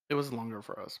 It was longer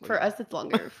for us. For us, it's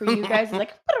longer. For you guys, it's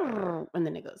like, and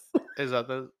then it goes. Is that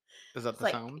the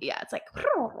like, sound? Yeah, it's like.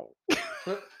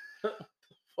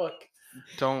 Fuck.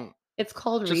 Don't. It's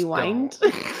called just rewind.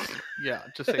 Don't. Yeah,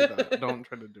 just say that. Don't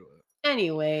try to do it.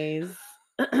 Anyways,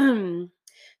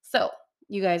 so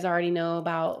you guys already know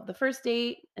about the first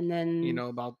date, and then you know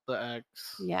about the ex.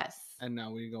 Yes. And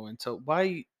now we go into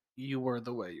why you were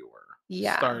the way you were.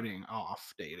 Yeah. Starting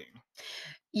off dating.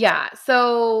 Yeah.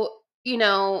 So,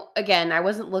 again, I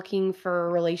wasn't looking for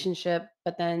a relationship,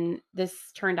 but then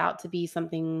this turned out to be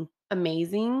something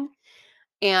amazing.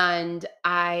 And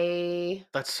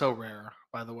That's so rare,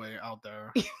 by the way, out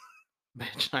there.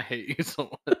 Bitch, I hate you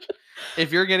so much.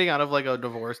 If you're getting out of like a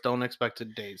divorce, don't expect to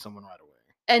date someone right away.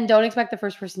 And don't expect the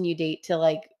first person you date to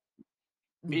like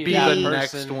be the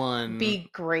next one. Be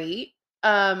great.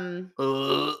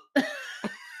 So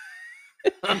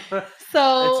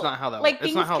it's not how that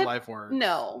it's not how life works.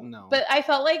 No. But I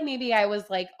felt like maybe I was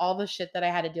like all the shit that I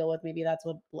had to deal with, maybe that's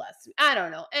what blessed me. I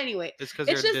don't know. Anyway, it's because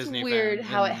you're just Disney weird fan,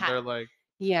 how it happened. They're like,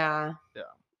 yeah.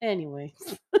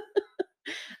 Anyways.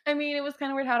 I mean, it was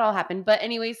kind of weird how it all happened. But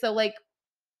anyway, so like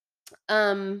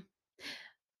the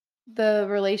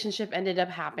relationship ended up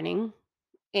happening,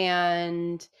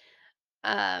 and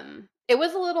it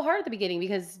was a little hard at the beginning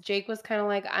because Jake was kind of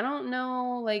like, I don't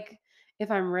know like if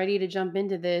I'm ready to jump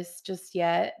into this just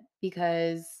yet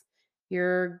because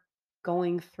you're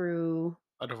going through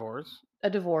a divorce. Oh, I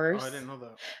didn't know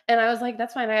that. And I was like,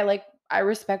 that's fine. I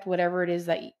respect whatever it is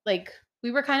that like we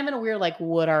were kind of in a weird like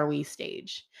what are we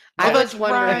stage. I was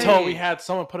wondering until we had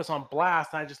someone put us on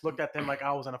blast, and I just looked at them like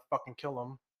I was gonna fucking kill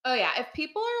them. Oh yeah, if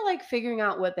people are like figuring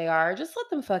out what they are, just let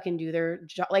them fucking do their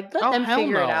job. Like let them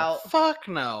figure it out. Fuck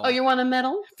no. Oh, you want a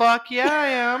medal? Fuck yeah, I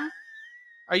am.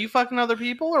 Are you fucking other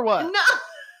people or what? No.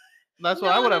 That's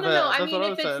what I would have. No. I mean,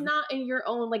 if it's not in your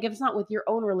own, like if it's not with your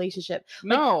own relationship,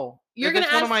 no, you're gonna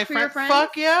ask one of my friends.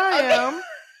 Fuck yeah, I am.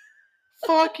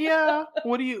 Fuck yeah.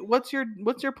 What's your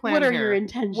plan? What are your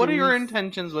intentions? What are your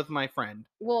intentions with my friend?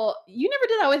 Well, you never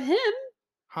did that with him.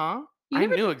 Huh? I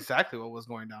knew exactly what was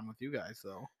going down with you guys,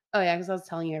 though. Oh yeah, because I was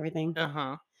telling you everything.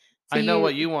 So I know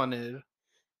what you wanted.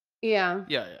 Yeah.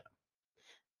 Yeah.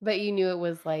 But you knew it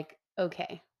was like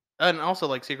okay. And also,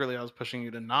 like secretly, I was pushing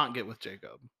you to not get with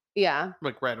Jacob. Yeah.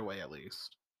 Like right away, at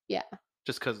least. Yeah.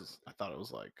 Just because I thought it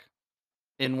was like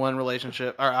in one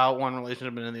relationship or out one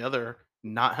relationship and in the other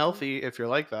not healthy if you're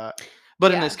like that.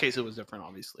 But in this case, it was different,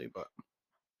 obviously. But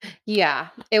yeah,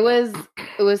 it was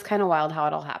kind of wild how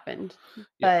it all happened.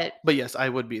 But yes, I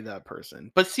would be that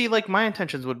person. But see, like my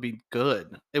intentions would be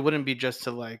good. It wouldn't be just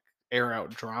to like air out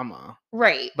drama,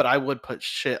 right? But I would put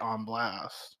shit on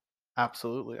blast.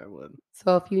 Absolutely, I would.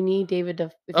 So if you need David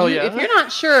to, if you're not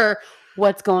sure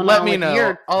what's going on with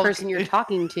your person you're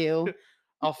talking to,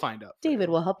 I'll find out. David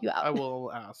will help you out. I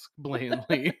will ask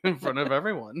blatantly in front of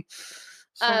everyone.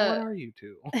 So what are you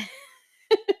two?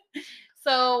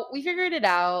 So we figured it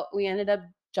out. We ended up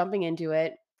jumping into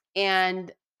it, and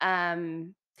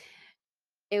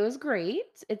it was great.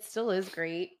 It still is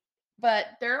great, but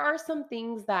there are some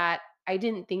things that I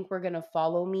didn't think were gonna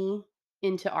follow me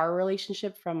into our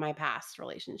relationship from my past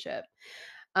relationship.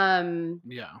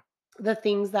 The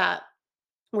things that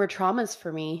were traumas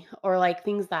for me, or like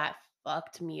things that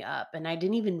fucked me up, and I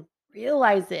didn't even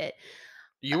realize it.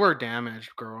 You were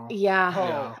damaged, girl. Yeah.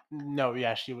 Oh no,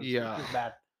 yeah, she was. Yeah, it was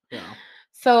bad. Yeah.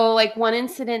 So like one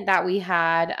incident that we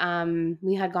had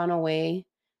gone away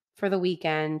for the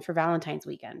weekend, for Valentine's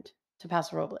weekend, to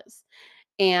Paso Robles,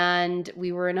 and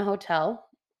we were in a hotel,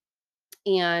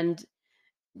 and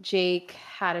Jake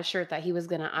had a shirt that he was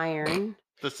gonna iron.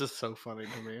 This is so funny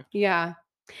to me. Yeah.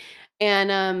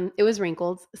 And it was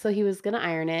wrinkled, so he was gonna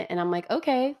iron it, and I'm like,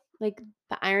 okay, like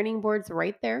the ironing board's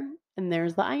right there, and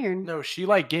there's the iron. No, she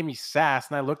like gave me sass,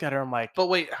 and I looked at her. I'm like, but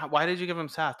wait, why did you give him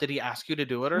sass? Did he ask you to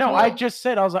do it or no? something? I just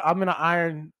said I was like, I'm gonna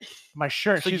iron my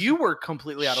shirt. So you were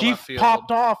completely out of left field. She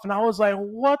popped off, and I was like,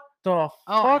 what the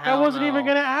fuck? I wasn't even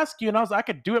gonna ask you, and I was like,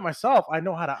 I could do it myself. I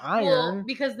know how to iron. Well,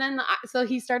 because then so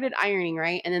he started ironing,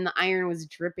 right, and then the iron was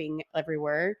dripping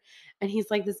everywhere, and he's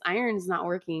like, this iron's not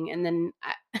working, and then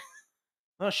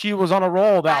No, she was on a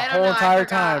roll that whole entire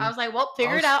time. I was like, well,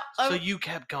 figure it out. So you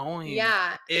kept going.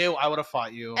 Yeah. Ew, I would have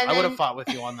fought you. And I would then- have fought with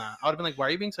you on that. I would have been like, why are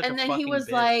you being such a And then fucking he was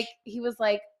bitch?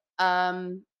 like,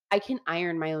 I can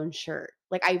iron my own shirt.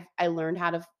 Like I learned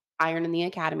how to iron in the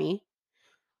academy.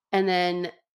 And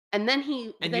then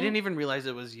he And you didn't even realize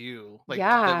it was you, like,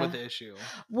 Yeah. with the issue.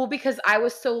 Well, because I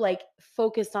was so like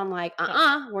focused on like,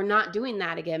 we're not doing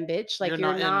that again, bitch. Like you're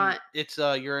not it's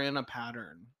you're in a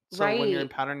pattern. So when you're in Right.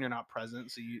 pattern, you're not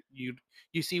present. So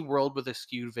you see world with a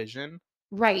skewed vision.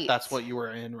 Right. That's what you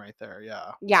were in right there.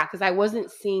 Yeah. Yeah, because I wasn't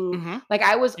seeing Mhm. like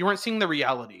I was You weren't seeing the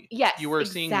reality. Yes, You were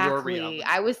seeing your exactly. reality.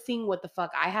 I was seeing what the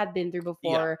fuck I had been through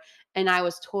before, and I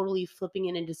was totally flipping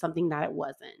it into something that it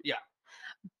wasn't. Yeah.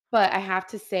 But I have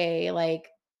to say, like,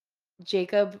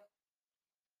 Jacob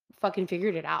fucking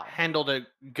figured it out. Handled it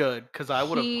good because I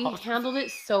would have He popped. handled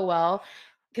it so well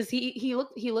because he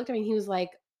looked at me and he was like,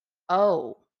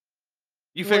 "Oh,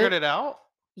 You what?" figured it out?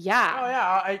 Yeah. Oh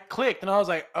yeah, I clicked and I was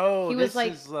like, oh, He was this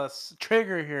like- is a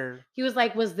trigger here. He was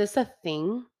like, "Was this a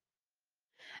thing?"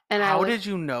 And How did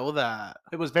you know that?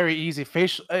 It was very easy.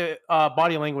 Facial,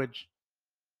 body language.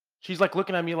 She's like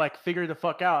looking at me like, figure the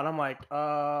fuck out. And I'm like,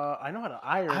 I know how to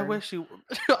iron. I wish you.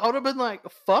 I would have been like,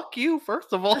 "Fuck you!"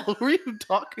 First of all, who are you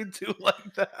talking to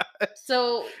like that?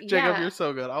 So Jacob, yeah, you're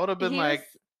so good. I would have been he like,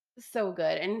 was so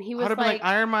good, and he I was would have been like,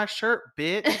 "Iron my shirt,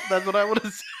 bitch." That's what I would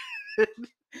have said.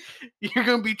 You're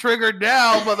gonna be triggered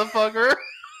now, motherfucker.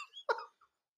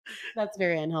 That's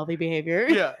very unhealthy behavior.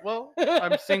 Yeah, well,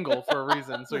 I'm single for a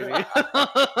reason, sweetie.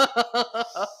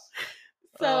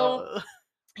 So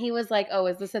he was like, "Oh,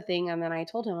 is this a thing?" And then I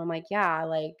told him, I'm like, "Yeah,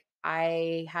 like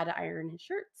I had to iron his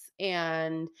shirts,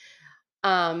 and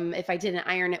if I didn't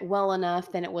iron it well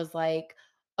enough, then it was like,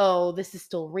 oh, this is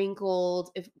still wrinkled.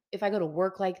 If I go to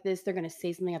work like this, they're gonna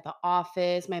say something at the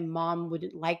office. My mom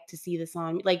wouldn't like to see this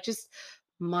on me. Like just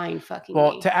mind fucking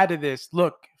Well, me." to add to this,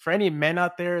 look, for any men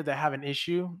out there that have an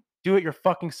issue, do it your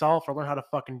fucking self or learn how to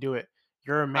fucking do it.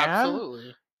 You're a man.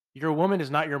 Absolutely. Your woman is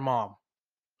not your mom.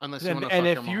 Unless you want to And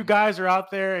fuck if your you mom. guys are out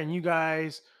there and you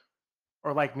guys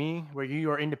are like me, where you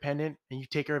are independent and you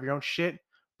take care of your own shit,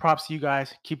 props to you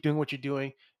guys. Keep doing what you're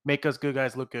doing. Make us good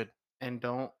guys look good. And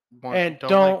don't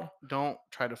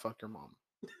try to fuck your mom.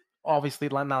 Obviously,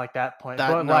 not like that point.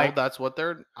 That but no, like that's what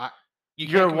they're. You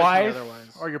your can't convince me wife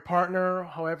otherwise. or your partner,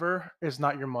 however, is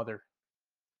not your mother.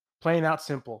 Plain out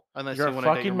simple. Unless You're you a wanna date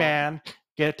your fucking mom. man.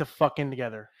 Get it to fucking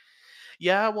together.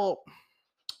 Yeah, well,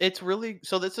 it's really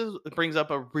so. It brings up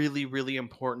a really, really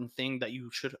important thing that you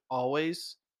should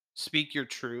always speak your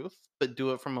truth, but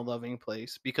do it from a loving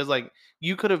place. Because like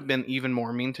you could have been even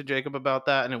more mean to Jacob about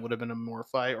that, and it would have been a more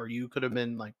fight, or you could have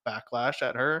been like backlash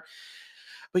at her.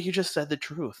 But you just said the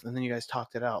truth, and then you guys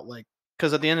talked it out. Like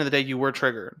because at the end of the day, you were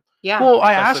triggered. Yeah. Well,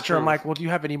 I That's the asked her, I'm like, truth. well, do you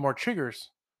have any more triggers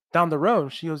down the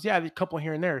road? She goes, yeah, a couple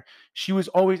here and there. She was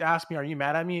always asking me, are you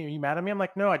mad at me? Are you mad at me? I'm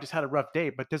like, no, I just had a rough day,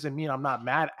 but doesn't mean I'm not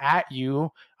mad at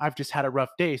you. I've just had a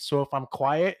rough day. So if I'm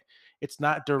quiet, it's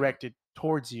not directed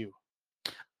towards you.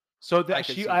 So that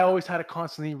I always had to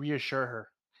constantly reassure her.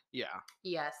 Yeah.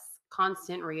 Yes.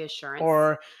 Constant reassurance.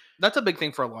 Or that's a big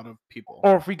thing for a lot of people.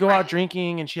 Or if we go out Right.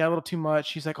 drinking and she had a little too much,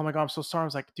 she's like, "Oh my god, I'm so sorry." I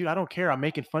was like, "Dude, I don't care. I'm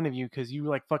making fun of you because you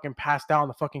like fucking passed out on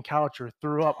the fucking couch or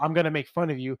threw up. I'm gonna make fun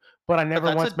of you, but I never But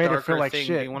that's once a made her feel darker like thing.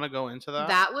 shit." Do you want to go into that?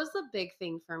 That was the big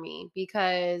thing for me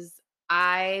because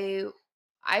I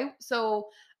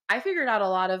figured out a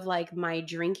lot of like my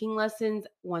drinking lessons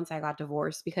once I got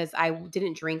divorced because I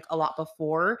didn't drink a lot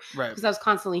before Right. because I was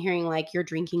constantly hearing like you're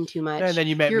drinking too much. And then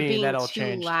you met You're me, and being that all too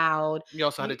changed. loud. You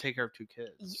also had to take care of 2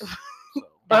 kids. So.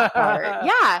 That part.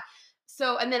 Yeah.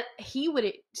 So and then he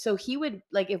would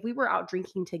like if we were out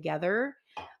drinking together,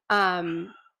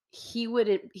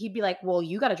 he'd be like, "Well,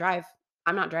 you got to drive.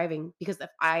 I'm not driving because if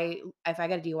I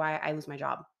got a DUI, I lose my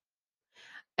job."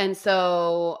 And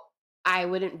so I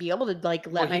wouldn't be able to like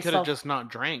Well, let he could have myself just not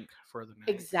drank for the night.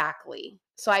 exactly.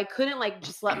 So I couldn't like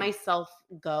just let myself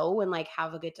go and like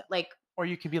have a good time. Like Or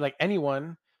you can be like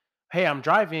anyone. Hey, I'm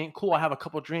driving. Cool. I have a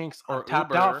couple drinks. I'm Or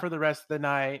tapped out Uber. for the rest of the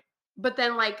night. but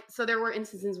then like so there were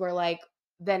instances where like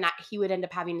then he would end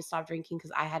up having to stop drinking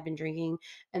because I had been drinking,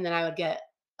 and then I would get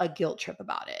a guilt trip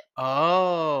about it.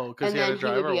 Oh, because And he had then to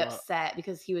drive would or be what? upset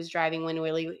because he was driving when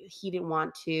really he didn't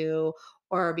want to,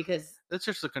 or because It's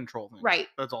just a control thing. right.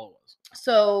 That's all it was.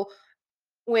 So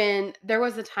when there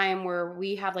was a time where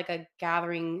we had like a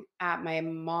gathering at my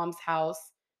mom's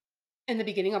house in the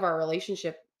beginning of our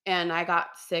relationship, and I got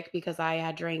sick because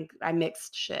I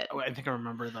mixed shit. Oh, I think I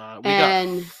remember that. We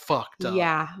And got fucked up.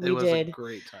 yeah, It we was did. a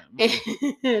great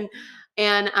time.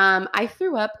 And I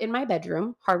threw up in my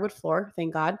bedroom, hardwood floor,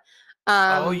 thank God.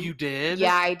 Oh, you did?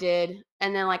 Yeah, I did.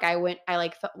 And then like I went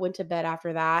to bed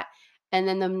after that. And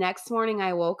then the next morning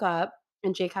I woke up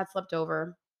and Jake had slept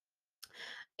over.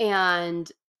 And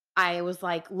I was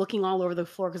like looking all over the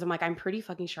floor because I'm like, I'm pretty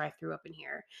fucking sure I threw up in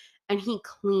here. And he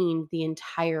cleaned the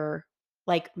entire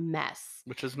like mess.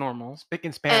 Which is normal. Spick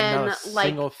and span, not And a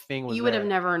single thing was you would have there.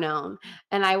 never known.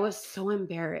 And I was so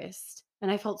embarrassed. And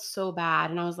I felt so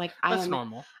bad. And I was like, That's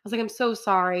normal. I was like, I'm so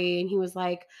sorry. And he was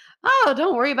like, oh,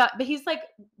 don't worry about it. But he's like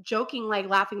joking, like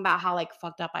laughing about how like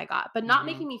fucked up I got, but not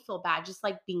making me feel bad, just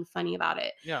like being funny about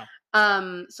it. Yeah.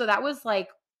 So that was like,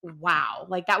 wow.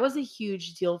 Like that was a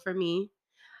huge deal for me.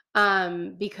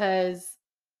 Because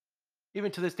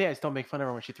Even to this day, I still make fun of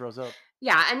her when she throws up.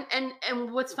 yeah,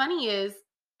 and what's funny is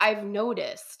I've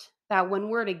noticed that when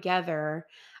we're together,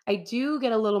 I do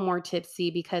get a little more tipsy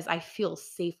because I feel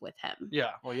safe with him. Yeah.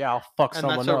 Well, yeah, I'll fuck And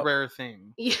someone that's a up. rare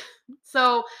thing. Yeah.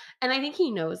 So, and I think he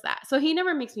knows that. So he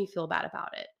never makes me feel bad about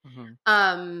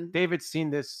it. David's seen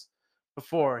this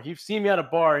before. He's seen me at a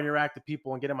bar interact with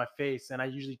people and get in my face, and I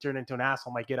usually turn into an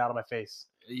asshole. Like, get out of my face.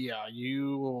 Yeah,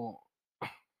 you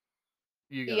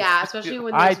guys. Yeah, especially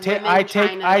when I there's take- women I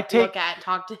trying take- to look at and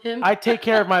talk to him. I take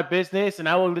care of my business, and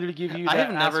I will literally give you I that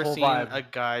have never asshole seen vibe. a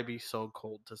guy be so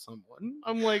cold to someone.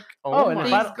 I'm like, Oh, oh, and my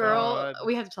if I These don't- girls, God.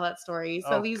 we have to tell that story.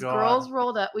 So Oh, these God. girls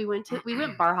rolled up. We went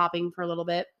bar hopping for a little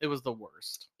bit. It was the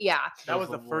worst. Yeah. That was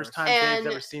the first worst. time And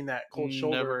Dave's ever seen that cold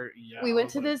shoulder. Never. Yeah. We I went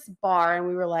was to like, this bar and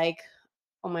we were like,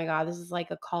 oh my God, this is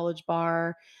like a college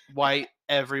bar. white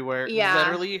everywhere. Yeah.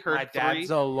 Literally heard My dad's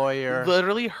a lawyer.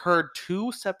 Literally heard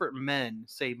two separate men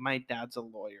say, "My dad's a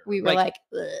lawyer." We were like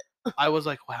ugh. I was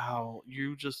like, "Wow,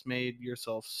 you just made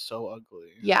yourself so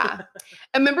ugly." Yeah.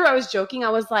 I remember I was joking. I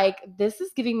was like, this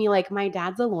is giving me like my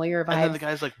dad's a lawyer vibes. And then the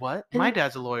guy's like, "What? And My then-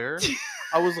 dad's a lawyer."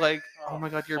 I was like, "Oh my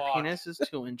God, your fuck. penis is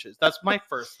 2 inches." That's my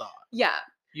first thought. Yeah.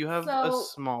 You have a So-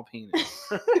 small penis.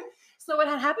 So what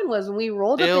had happened was when we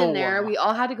rolled up in there, Ew. we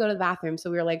all had to go to the bathroom. So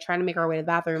we were like trying to make our way to the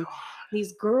bathroom. God.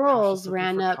 These girls just looking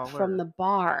ran for up from color. the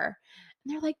bar.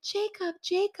 And they're like, Jacob.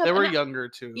 They were And younger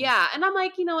too. yeah. And I'm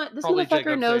like, you know what? This Probably motherfucker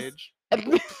Jacob's knows. age.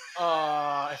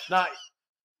 If not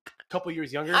a couple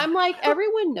years younger. I'm like,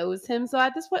 everyone knows him. So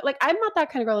at this point, like, I'm not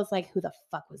that kind of girl that's like, who the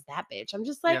fuck was that bitch? I'm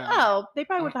just like, Yeah. oh, they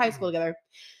probably went to high school together.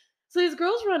 So these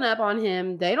girls run up on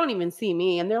him. They don't even see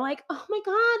me. And they're like, oh my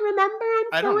God, remember I'm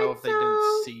I don't know if they didn't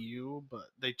so-and-so. see you, but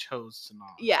they chose to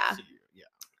not Yeah. see you. Yeah.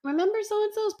 Remember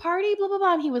so-and-so's party? Blah, blah,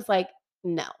 blah. And he was like,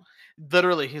 no.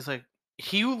 Literally, he's like,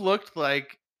 you look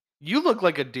like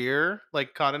a deer,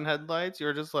 like caught in headlights.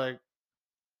 You're just like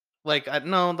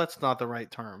no, that's not the right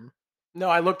term. No,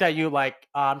 I looked at you like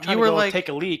I'm trying You to were go like- take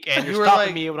a leak, and you you're were stopping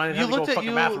like- me when I didn't You have to go looked at fucking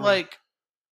you bathroom. like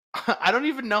I don't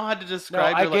even know how to No,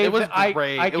 describe I it. It gave was the, I,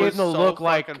 great. I It gave was him the so look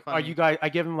like, fucking are funny. you guys? I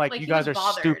give him like, Like, you he guys was are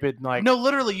bothered. stupid. Like, No,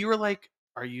 literally, you were like,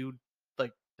 "Are you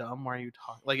like dumb? Why are you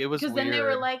talking?" Like it was Because weird. then they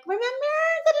were like, remember?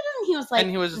 And he was like, and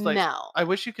he was just like, no. "I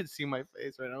wish you could see my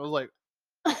face right now." I was like,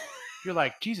 you're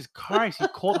like, Jesus Christ, you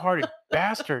cold-hearted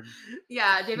bastard.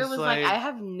 Yeah, David He's was like, I like-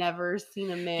 have never seen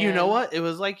a man. you know what? It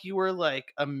was like you were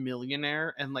like a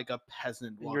millionaire and like a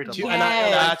peasant And you're walked too, up. and I- on you.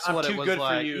 and I'm- That's I'm what too it was good for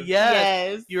like. you.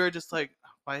 Yes. You were just like,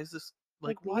 why is this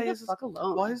Like, why leave me is the this fuck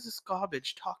alone? why is this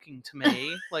garbage talking to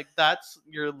me? Like that's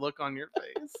your look on your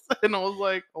face. And I was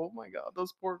like, oh my God,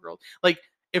 those poor girls. Like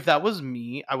if that was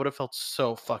me, I would have felt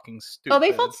so fucking stupid. Oh,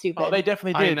 they felt stupid. Oh, they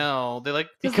definitely I did. know. They like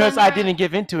 'Cause Because then I they're- didn't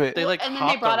give into it. they like and then they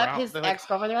hopped brought up around. his They, like,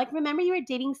 ex-girlfriend. They're like, remember you were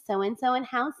dating so-and-so and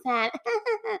how sad.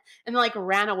 And like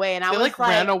ran away. And I They was like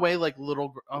ran away like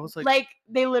little. I was like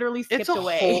they literally skipped it's a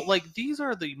away. whole like these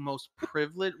are the most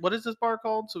privileged. What is this bar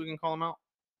called? So we can call them out.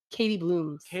 Katie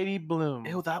Bloom's Katie Bloom.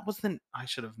 Ew, that was the I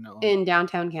should have known. in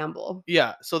downtown Campbell.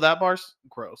 Yeah, so that bar's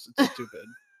gross. It's stupid.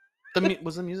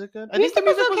 Was the music good? I Music think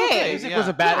the music was was okay. okay. Music yeah.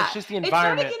 wasn't bad. Yeah. It's just the It started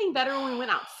environment. getting better when we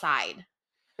went outside.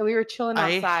 And we were chilling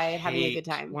I outside, having a hate- good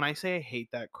time. When I say I hate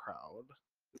that crowd,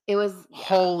 It was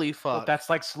holy But fuck. that's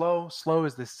like slow. Slow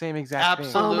is the same exact thing.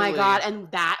 Absolutely. Oh my God.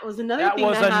 And that was another That thing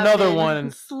was that another happened.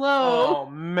 one. Slow. Oh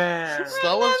man.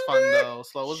 Slow was fun Remember? though.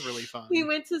 Slow was really fun. We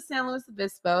went to San Luis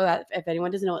Obispo. That if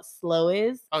anyone doesn't know what Slow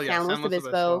is, Oh, yeah, San Luis San Luis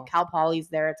Obispo, Obispo. Cal Poly's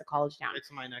there. It's a college town.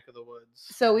 It's my neck of the woods.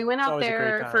 So we went It's out always a great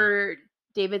there time. for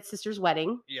David's sister's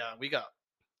wedding. Yeah, we got.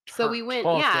 So we went,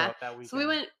 Fucked yeah. up that So we weekend.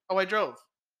 went, Oh, I drove.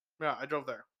 Yeah, I drove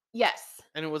there, yes,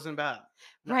 and it wasn't bad.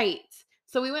 right.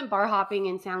 So we went bar hopping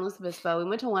in San Luis Obispo. We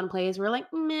went to one place. We were like,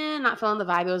 man, not feeling the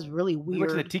vibe. It was really weird. We went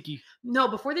to the tiki. No,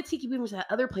 before the tiki, we went to that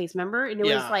other place. Remember? And it was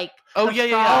Yeah. like, Oh, the yeah, yeah,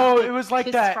 frog, yeah. Oh, like, it was like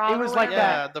Kiss that. Frog It or was like whatever.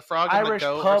 Yeah, that the frog and Irish the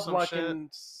goat or pub some looking. shit.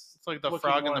 It's like the looking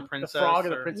frog and the one. princess. The frog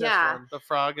and the or princess Yeah. one. The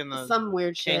frog and the some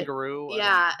weird shit. kangaroo. I don't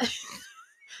Yeah. know.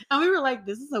 And we were like,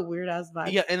 this is a weird ass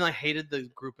vibe. Yeah, and I hated the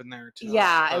group in there too.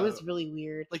 Yeah, it was really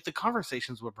weird. Like the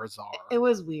conversations were bizarre. It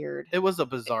was weird. It was a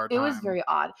bizarre time. It was very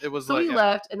odd. It was so like, we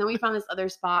left, and then we found this other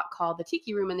spot called the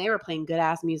Tiki Room, and they were playing good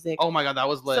ass music. Oh my god, that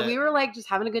was lit. So we were like just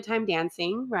having a good time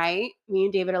dancing, right? Me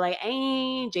and David are like,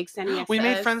 hey, Jake's standing next we to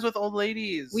made us. friends with old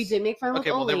ladies. We did make friends with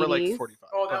old ladies. Okay, well they were like 45.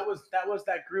 Oh, that was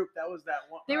that group. That was that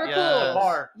one. They were Yes. cool.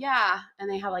 Bar. Yeah, and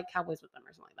they had like cowboys with them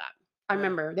or something like that. I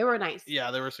remember they were nice.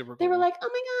 Yeah, they were super cool. They were like, oh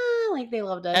my god, like they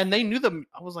loved us. And they knew them.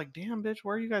 I was like, damn, bitch,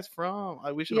 where are you guys from?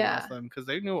 We should have asked them because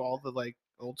they knew all the like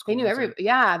old school. They knew music.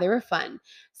 yeah, they were fun.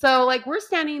 So like we're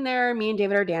standing there, me and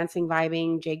David are dancing,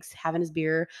 vibing, Jake's having his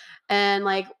beer, and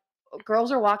like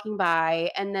girls are walking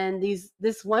by, and then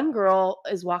this one girl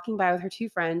is walking by with her two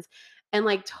friends and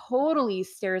like totally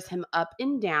stares him up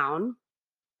and down.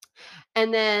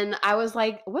 And then I was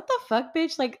like, what the fuck,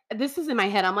 bitch? Like, this is in my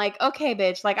head. I'm like, okay,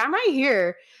 bitch, like I'm right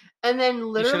here. And then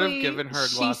literally you should have given her a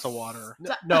glass of water.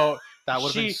 No, that would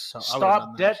have she been so.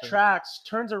 stopped dead tracks,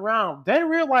 turns around, then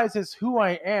realizes who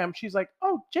I am. She's like,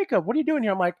 "Oh, Jacob, what are you doing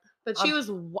here?" I'm like, but she was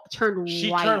turned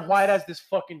she white. turned white as this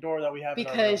fucking door that we have.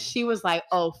 Because she was like,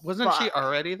 oh, wasn't fuck. she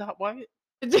already that white?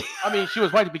 I mean, she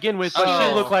was white to begin with, but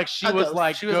she looked like she was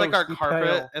like our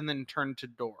carpet and then turned to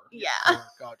door. Yeah. Oh,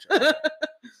 gotcha.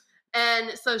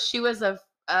 And so she was a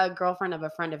girlfriend of a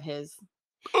friend of his.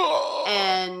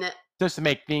 And just to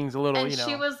make things a little, and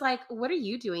she was like, what are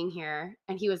you doing here?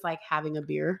 And he was like, having a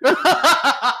beer.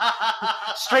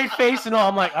 Straight face and all.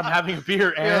 I'm like, I'm having a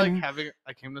beer. And like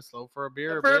I came to Slow for a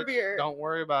beer. For a beer. Don't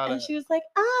worry about it. And she was like,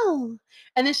 oh.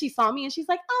 And then she saw me and she's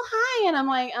like, oh, hi. And I'm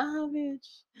like, oh, bitch.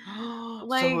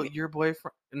 Like, so your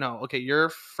boyfriend, no, okay, your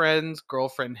friend's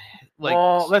girlfriend, like,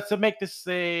 well, let's make this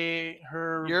say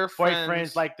her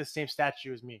boyfriend's like the same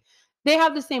statue as me. They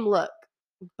have the same look.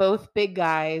 Both big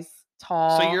guys,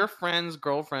 tall. So your friend's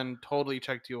girlfriend totally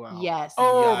checked you out. Yes.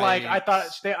 Oh, yikes. Like I thought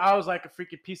I was like a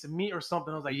freaking piece of meat or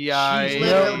something. I was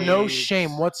like, no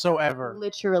shame whatsoever.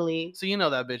 Literally. So you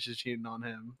know that bitch is cheating on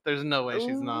him. There's no way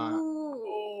she's not.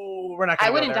 Oh, we're not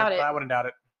gonna I wouldn't doubt it. I wouldn't doubt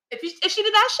it. If she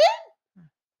did that shit,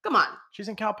 come on. She's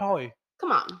in Cal Poly.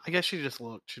 Come on. I guess she just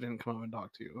looked. She didn't come up and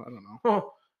talk to you. I don't know.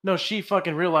 Oh, no, she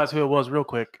fucking realized who it was real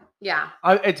quick. Yeah.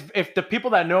 It's if the people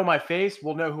that know my face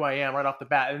will know who I am right off the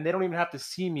bat, and they don't even have to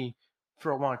see me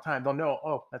for a long time. They'll know,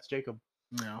 oh, that's Jacob.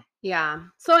 Yeah. Yeah.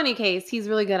 So in any case, he's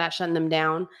really good at shutting them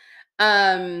down.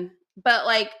 But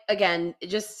like again,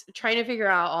 just trying to figure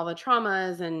out all the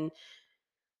traumas and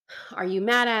are you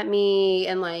mad at me?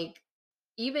 And like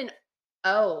even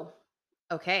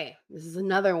okay. This is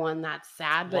another one that's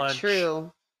sad but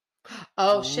true.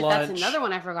 Oh shit, that's another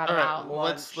one I forgot about. Well,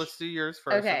 let's do yours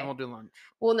first, and then we'll do lunch.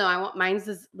 Well, no, I want mine's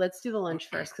is let's do the lunch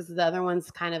first because the other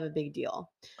one's kind of a big deal.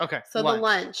 Okay. So the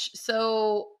lunch.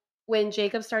 So when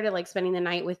Jacob started like spending the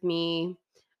night with me,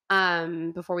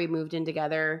 before we moved in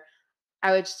together,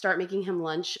 I would start making him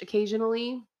lunch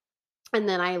occasionally. And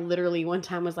then I literally one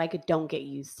time was like, don't get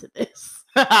used to this.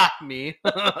 Me.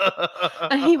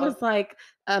 And he was like,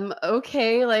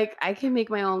 okay, like I can make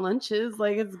my own lunches,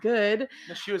 like it's good.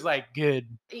 She was like, good.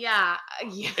 Yeah.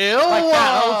 Ew. Like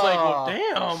that. I was like, well,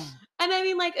 damn. And I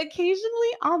mean, like occasionally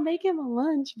I'll make him a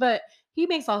lunch, but he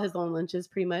makes all his own lunches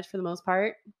pretty much for the most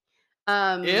part.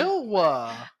 Ew.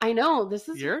 I know this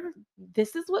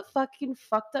is what fucking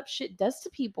fucked up shit does to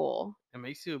people. It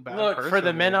makes you a bad Look, person. for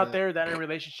the men out there that in a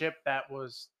relationship that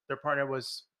was their partner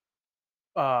was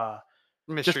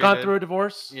just gone through a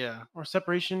divorce, or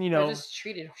separation, just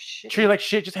treated like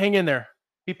shit. Just hang in there,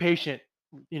 be patient.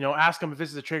 Ask them if this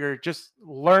is a trigger. Just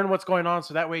learn what's going on,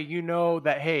 so that way you know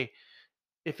that hey,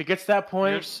 if it gets to that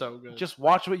point, you're so good. Just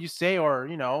watch what you say, or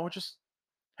just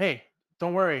hey.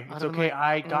 Don't worry. It's okay.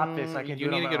 I got this. I can do it. You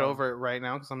need to get over it right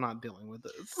now because I'm not dealing with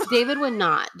this. David would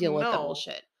not deal with the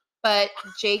bullshit. But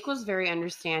Jake was very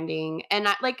understanding. And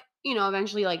I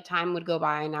eventually like time would go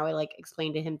by and I would like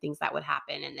explain to him things that would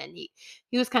happen. And then he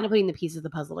was kind of putting the pieces of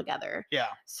the puzzle together. Yeah.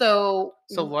 So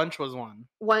lunch was one.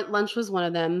 Lunch was one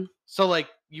of them. So like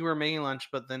you were making lunch,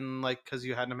 but then like because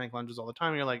you had to make lunches all the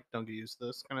time, you're like, don't get used to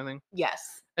this kind of thing.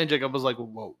 Yes. And Jacob was like,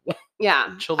 whoa.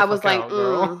 Yeah. Chill the fuck out,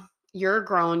 girl. You're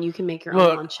grown. You can make your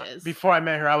own lunches. Before I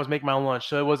met her, I was making my own lunch,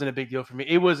 so it wasn't a big deal for me.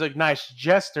 It was a nice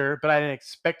gesture, but I didn't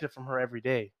expect it from her every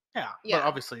day. Yeah. But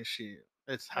obviously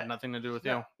it's had nothing to do with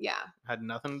you. Yeah. Had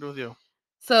nothing to do with you.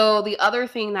 So the other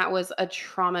thing that was a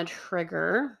trauma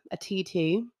trigger, a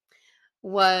TT,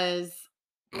 was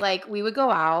like we would go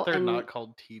out. They're not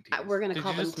called TTs. We're gonna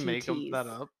call them TTs. Did you just make that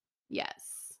up? Yes.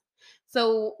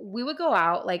 So we would go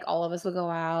out, like all of us would go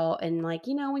out, and like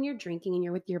when you're drinking and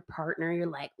you're with your partner, you're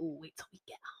like, "Ooh, wait till we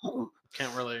get home."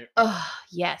 Can't relate. Oh,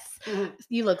 yes.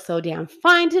 You look so damn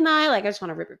fine tonight. Like, I just want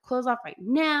to rip your clothes off right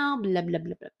now. Blah, blah,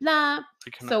 blah, blah, blah. I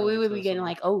cannot So we relate would to be this at getting all.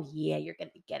 like, oh, yeah, you're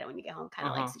going to get it when you get home kind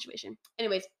of like Uh-huh. situation.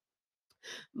 Anyways,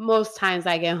 most times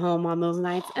I get home on those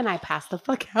nights and I pass the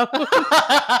fuck out. Or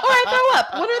I throw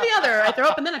up. One or the other. I throw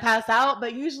up and then I pass out,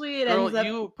 but usually it Girl, ends up.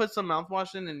 you put some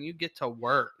mouthwash in and you get to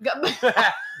work.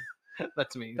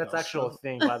 That's me. That's though. actual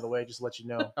thing, by the way, just to let you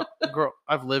know. Girl,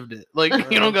 I've lived it. Like, you I'm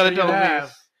don't gotta sure you tell me.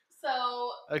 have.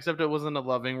 So Except it wasn't a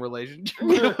loving relationship.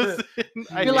 It was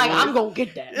I you're like, knew I'm it. going to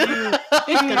get that.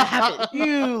 It's going to happen.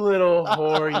 You little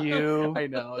whore, you. I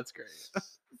know, it's great.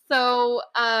 So,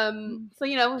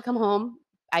 we come home.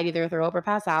 I'd either throw up or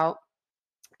pass out.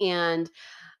 And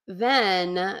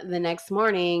then the next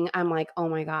morning, I'm like, oh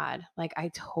my God, like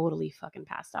I totally fucking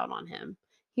passed out on him.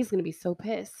 He's going to be so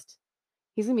pissed.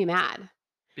 He's going to be mad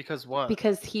Because what?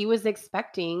 because he was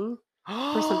expecting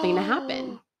for something to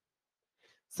happen.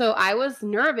 So I was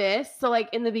nervous. So like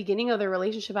in the beginning of the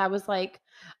relationship, I was like,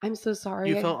 I'm so sorry.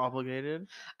 You felt obligated?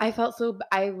 I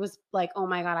was like, oh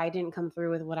my God, I didn't come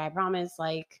through with what I promised.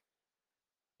 Like,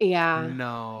 yeah.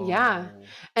 No. Yeah.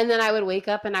 And then I would wake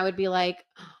up and I would be like,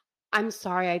 I'm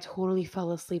sorry, I totally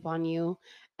fell asleep on you.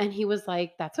 And he was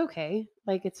like, that's okay.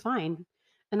 Like, it's fine.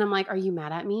 And I'm like, are you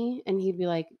mad at me? And he'd be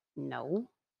like, no.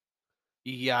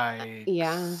 Yikes.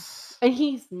 Yeah. And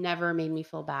he's never made me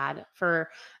feel bad for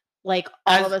like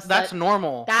all of a That's sudden.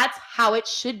 normal. That's how it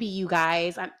should be, you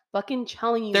guys. I'm fucking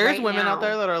telling you There's right women out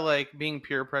there now. that are like being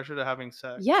peer pressured to having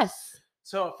sex. Yes.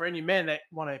 So for any men that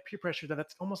want to peer pressure,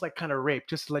 that's almost like kind of rape.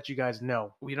 Just to let you guys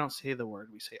know. We don't say the word,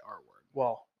 we say our word.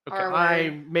 Well, Okay. Our word.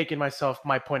 I'm making my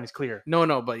point is clear.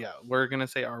 No, but yeah, we're gonna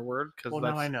say our word because Well,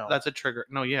 now I know. that's a trigger.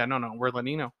 No, we're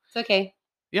letting you know. It's okay.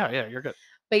 Yeah, you're good.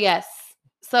 But yes.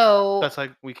 So That's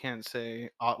like we can't say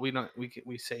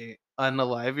we say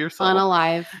unalive yourself.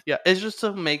 unalive. Yeah, it's just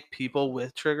to make people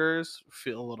with triggers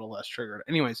feel a little less triggered.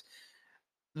 Anyways,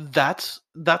 that's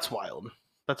wild.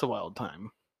 That's a wild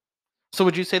time. So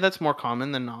would you say that's more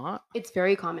common than not? It's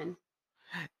very common.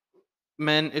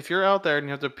 Men, if you're out there and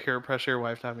you have to peer pressure your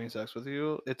wife to having sex with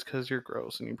you, it's because you're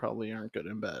gross and you probably aren't good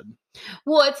in bed.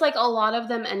 Well, it's like a lot of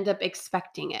them end up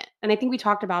expecting it. And I think we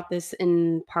talked about this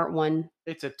in part 1.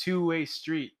 It's a two-way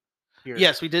street here.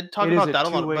 Yes, we did talk It is about a that a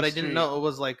lot, two-way but I didn't street. know it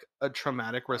was like a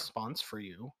traumatic response for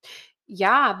you.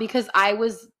 Yeah, because I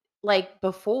was like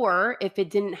before, if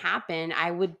it didn't happen,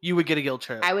 You would get a guilt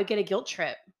trip. I would get a guilt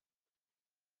trip.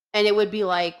 And it would be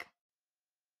like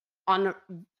on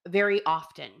very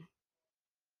often.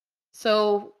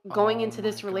 So going into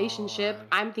this my relationship, God.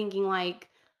 I'm thinking like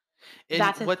And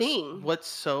that's a thing. What's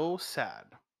so sad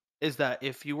is that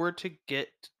if you were to get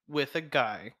with a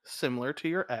guy similar to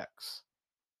your ex,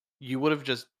 you would have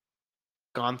just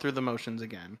gone through the motions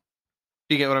again.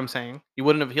 Do you get what I'm saying? You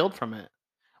wouldn't have healed from it.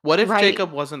 What if Right.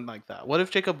 Jacob wasn't like that? What if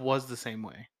Jacob was the same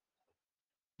way?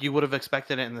 You would have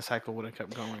expected it and the cycle would have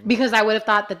kept going. Because I would have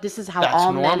thought that this is how That's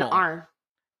all men normal. are.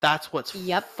 That's what's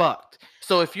Yep. fucked.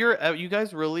 So if you're you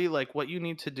guys really like what you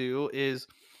need to do is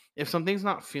if something's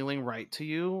not feeling right to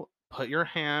you, put your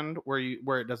hand where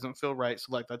it doesn't feel right. So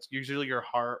like that's usually your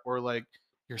heart or like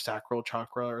your sacral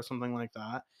chakra or something like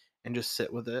that and just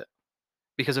sit with it.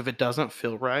 Because if it doesn't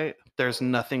feel right, there's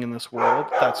nothing in this world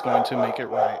that's going to make it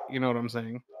right. You know what I'm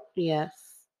saying? Yes.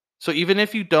 So even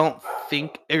if you don't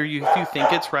think or if you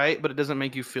think it's right but it doesn't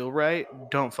make you feel right,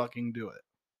 don't fucking do it.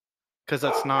 Cuz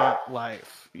that's not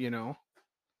life, you know?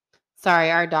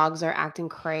 Sorry, our dogs are acting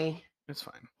cray. It's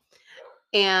fine.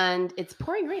 And it's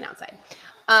pouring rain outside.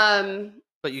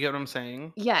 But you get what I'm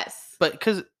saying? Yes. But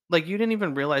because like you didn't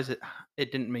even realize it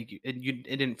didn't make it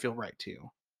didn't feel right to you,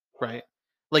 right?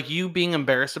 Like you being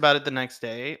embarrassed about it the next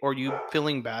day or you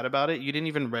feeling bad about it, you didn't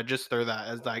even register that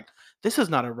as like this is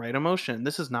not a right emotion.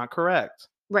 This is not correct.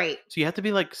 Right. So you have to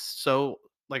be like so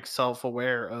like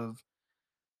self-aware of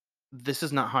this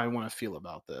is not how I want to feel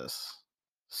about this.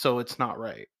 So it's not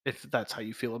right if that's how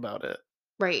you feel about it.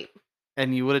 Right.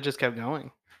 And you would have just kept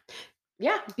going.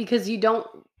 Yeah, because you don't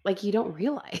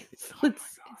realize.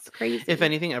 It's crazy. If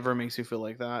anything ever makes you feel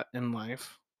like that in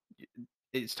life,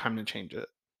 it's time to change it.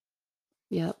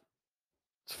 Yep.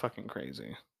 It's fucking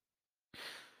crazy.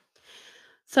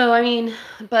 So, I mean,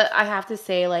 but I have to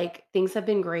say, like, things have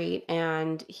been great,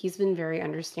 and he's been very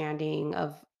understanding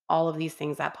of all of these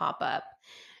things that pop up.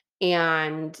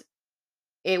 And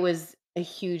it was a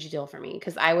huge deal for me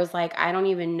because I was like, I don't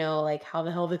even know, like, how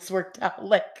the hell this worked out.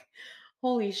 Like,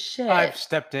 holy shit. I've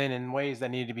stepped in ways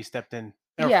that need to be stepped in.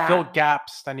 Or Yeah. filled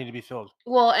gaps that need to be filled.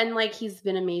 Well, and like, he's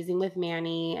been amazing with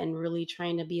Manny and really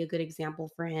trying to be a good example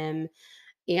for him.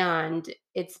 And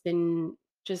it's been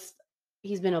just,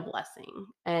 he's been a blessing.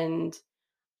 And,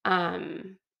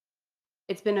 um,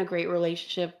 it's been a great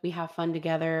relationship. We have fun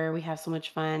together. We have so much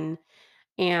fun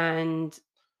and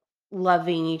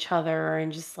loving each other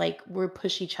and just like we're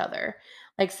push each other.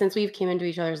 Like since we've came into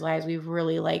each other's lives, we've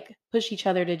really like pushed each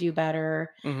other to do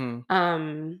better.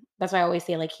 Mhm. That's why I always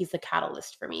say like he's the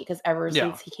catalyst for me because ever Yeah.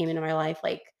 since he came into my life,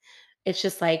 like it's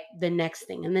just like the next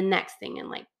thing and the next thing and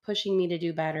like pushing me to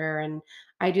do better. And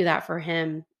I do that for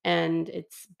him. And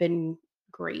it's been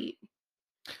great.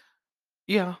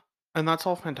 Yeah, and that's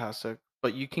all fantastic,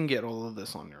 but you can get all of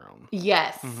this on your own.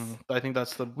 Yes. I think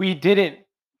that's the We didn't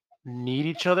need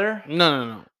each other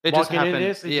no. It just walking into happened.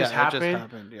 this. It just Yeah, it just happened,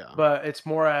 happened, yeah. but it's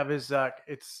more of his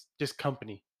it's just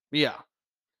company, Yeah.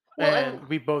 Well, and and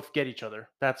we both get each other.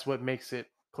 That's what makes it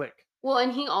click.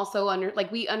 and he also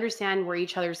we understand where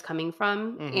each other's coming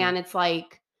from. Mhm. And it's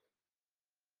like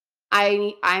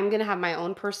I'm gonna have my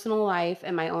own personal life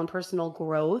and my own personal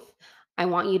growth. I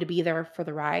want you to be there for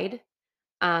the ride.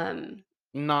 Um,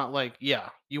 Not like yeah,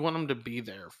 you want them to be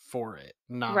there for it,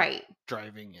 not right.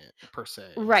 driving it per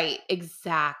se. Right,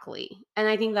 exactly. And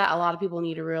I think that a lot of people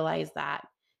need to realize that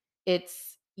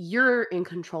it's you're in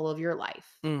control of your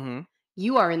life. Mhm.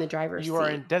 You are in the driver's You are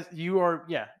seat. in. You are,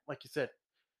 yeah, like you said.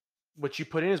 What you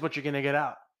put in is what you're gonna get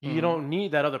out. You Mhm. don't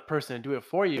need that other person to do it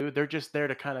for you. They're just there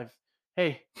to kind of,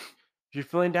 hey, if you're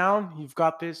feeling down, you've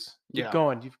got this. Keep Yeah.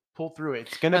 going. You pull through it.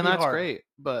 It's gonna And be that's hard. great,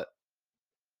 but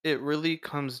it really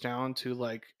comes down to,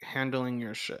 like, handling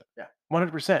your shit. Yeah,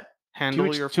 100%. To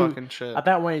Handle your each to fucking shit. at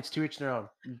that way, it's to each their own.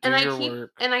 Do your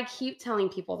work. And I keep telling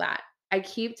people that. I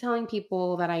keep telling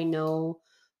people that I know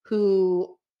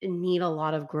who need a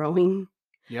lot of growing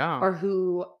Yeah. or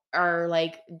who are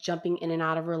like jumping in and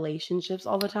out of relationships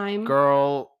all the time.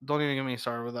 Girl, don't even get me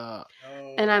started with that.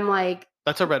 And Oh I'm yeah. like,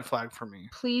 That's a red flag for me.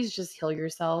 please just heal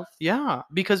yourself. Yeah,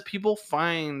 because people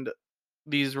find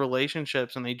these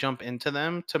relationships and they jump into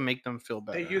them to make them feel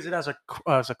They better. use it as a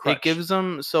It crutch. gives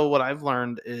them so what I've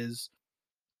learned is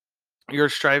you're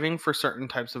striving for certain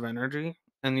types of energy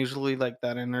and usually like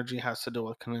that energy has to do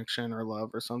with connection or love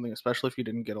or something, especially if you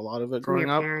didn't get a lot of it From your growing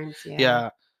up. parents, yeah. Yeah.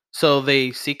 So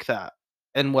they seek that.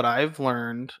 And what I've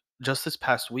learned just this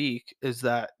past week is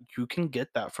that you can get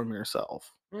that from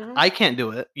yourself. Mhm. I can't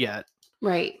do it yet,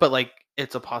 Right. but like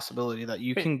it's a possibility that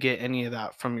you It, can get any of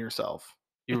that from yourself.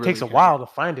 You it takes really a can. while to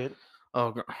find it.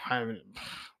 Oh, I haven't.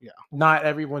 Yeah, Not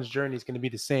everyone's journey is going to be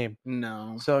the same.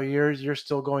 no, So you're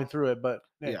still going through it, but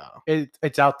hey, yeah.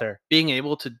 it's out there. Being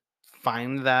able to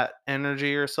find that energy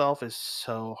yourself is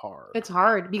so hard. It's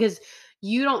hard because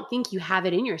you don't think you have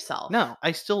it in yourself. No,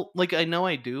 I still like. I know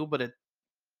I do, but it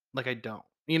like I don't.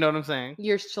 You know what I'm saying?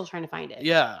 You're still trying to find it.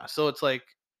 Yeah. So it's like,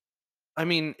 I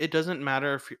mean, it doesn't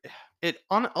matter if you. It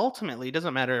on ultimately it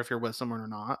doesn't matter if you're with someone or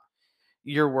not.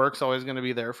 Your work's always going to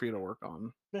be there for you to work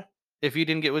on. Yeah. If you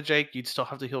didn't get with Jake, you'd still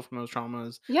have to heal from those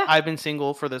traumas. Yeah. I've been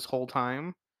single for this whole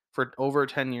time for over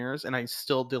 10 years and I'm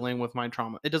still dealing with my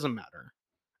trauma. It doesn't matter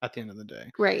at the end of the day.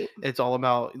 Right. It's all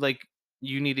about like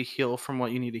you need to heal from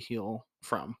what you need to heal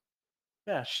from.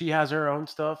 Yeah, she has her own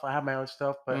stuff. I have my own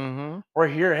stuff, but Mhm. we're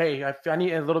here. Hey, I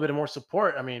need a little bit of more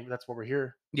support. I mean, that's what we're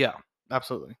here. Yeah,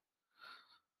 absolutely.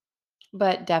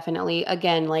 But definitely,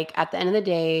 again, like at the end of the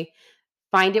day,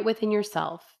 find it within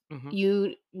yourself. Mhm.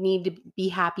 You need to be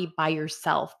happy by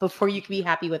yourself before you can be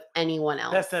happy with anyone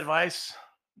else. Best advice: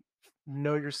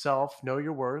 know yourself, know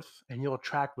your worth, and you'll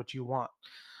attract what you want.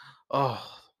 Oh,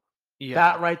 yeah.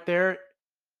 That right there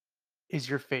is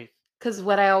your faith. Because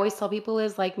what I always tell people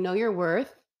is like, know your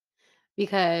worth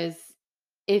because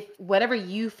if whatever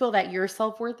you feel that your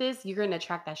self worth is, you're going to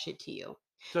attract that shit to you.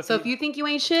 So if So if you you think you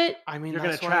ain't shit, I mean, you're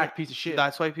gonna attract piece of shit.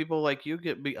 that's why people like you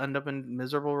end up in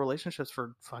miserable relationships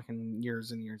for fucking years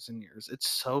and years and years. It's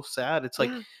so sad. It's like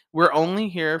yeah, we're only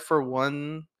here for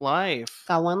one life.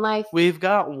 got one life, We've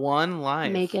got one make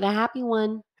life. it a happy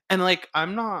one. And like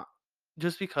I'm not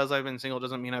just because I've been single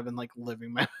doesn't mean I've been like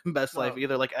living my best life No,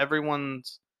 either. Like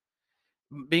everyone's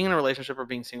being in a relationship or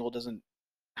being single doesn't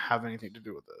have anything to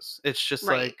do with this. It's just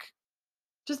Right. like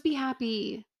Just be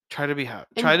happy. try to be happy.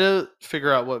 Try And to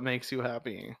figure out what makes you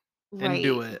happy and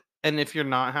do right. it. And if you're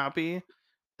not happy,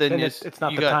 then then yes, it's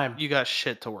not the time. you got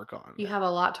shit to work on. You have a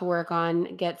lot to work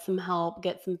on. Get some help,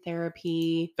 get some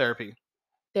therapy. Therapy.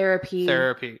 Therapy.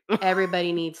 Therapy.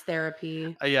 Everybody needs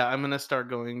therapy. Yeah, I'm gonna start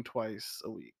going twice a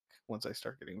week once I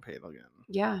start getting paid again.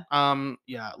 Yeah.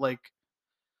 Yeah, like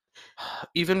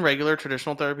even regular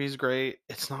traditional therapy is great.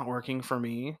 It's not working for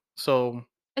me. So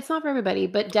It's not for everybody,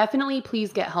 but definitely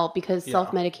please get help because yeah,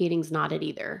 self-medicating's not it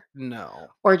either. no.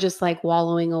 Or just like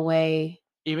wallowing away.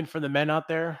 Even for the men out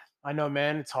there, I know,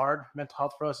 men, it's hard. Mental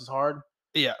health for us is hard.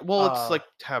 Yeah, well, it's Uh, like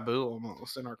taboo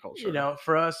almost in our culture.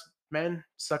 for us men,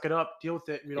 suck it up, deal with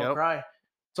it. We don't Yep. cry.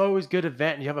 It's always good to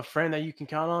vent. You have a friend that you can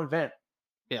count on, vent.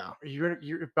 Yeah.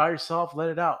 You're by yourself, let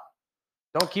it out.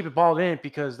 Don't keep it balled in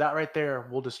because that right there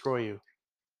will destroy you.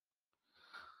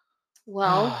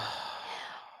 Well,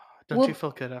 Don't you well,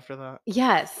 feel good after that?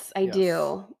 yes, I Yes.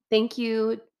 do. Thank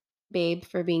you, babe,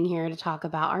 for being here to talk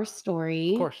about our Of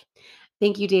story. course.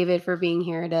 Thank you, David, for being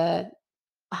here to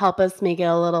help us make it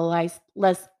a little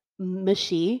less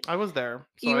mushy. I was there,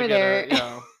 so You I were get it. there.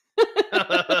 Yeah.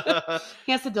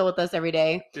 He has to deal with us every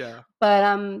day. Yeah.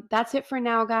 But that's it for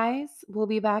now, guys. We'll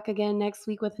be back again next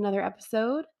week with another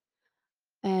episode.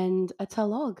 And a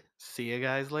talog. See you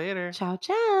guys later. Ciao,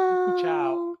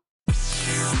 Ciao.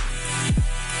 ciao.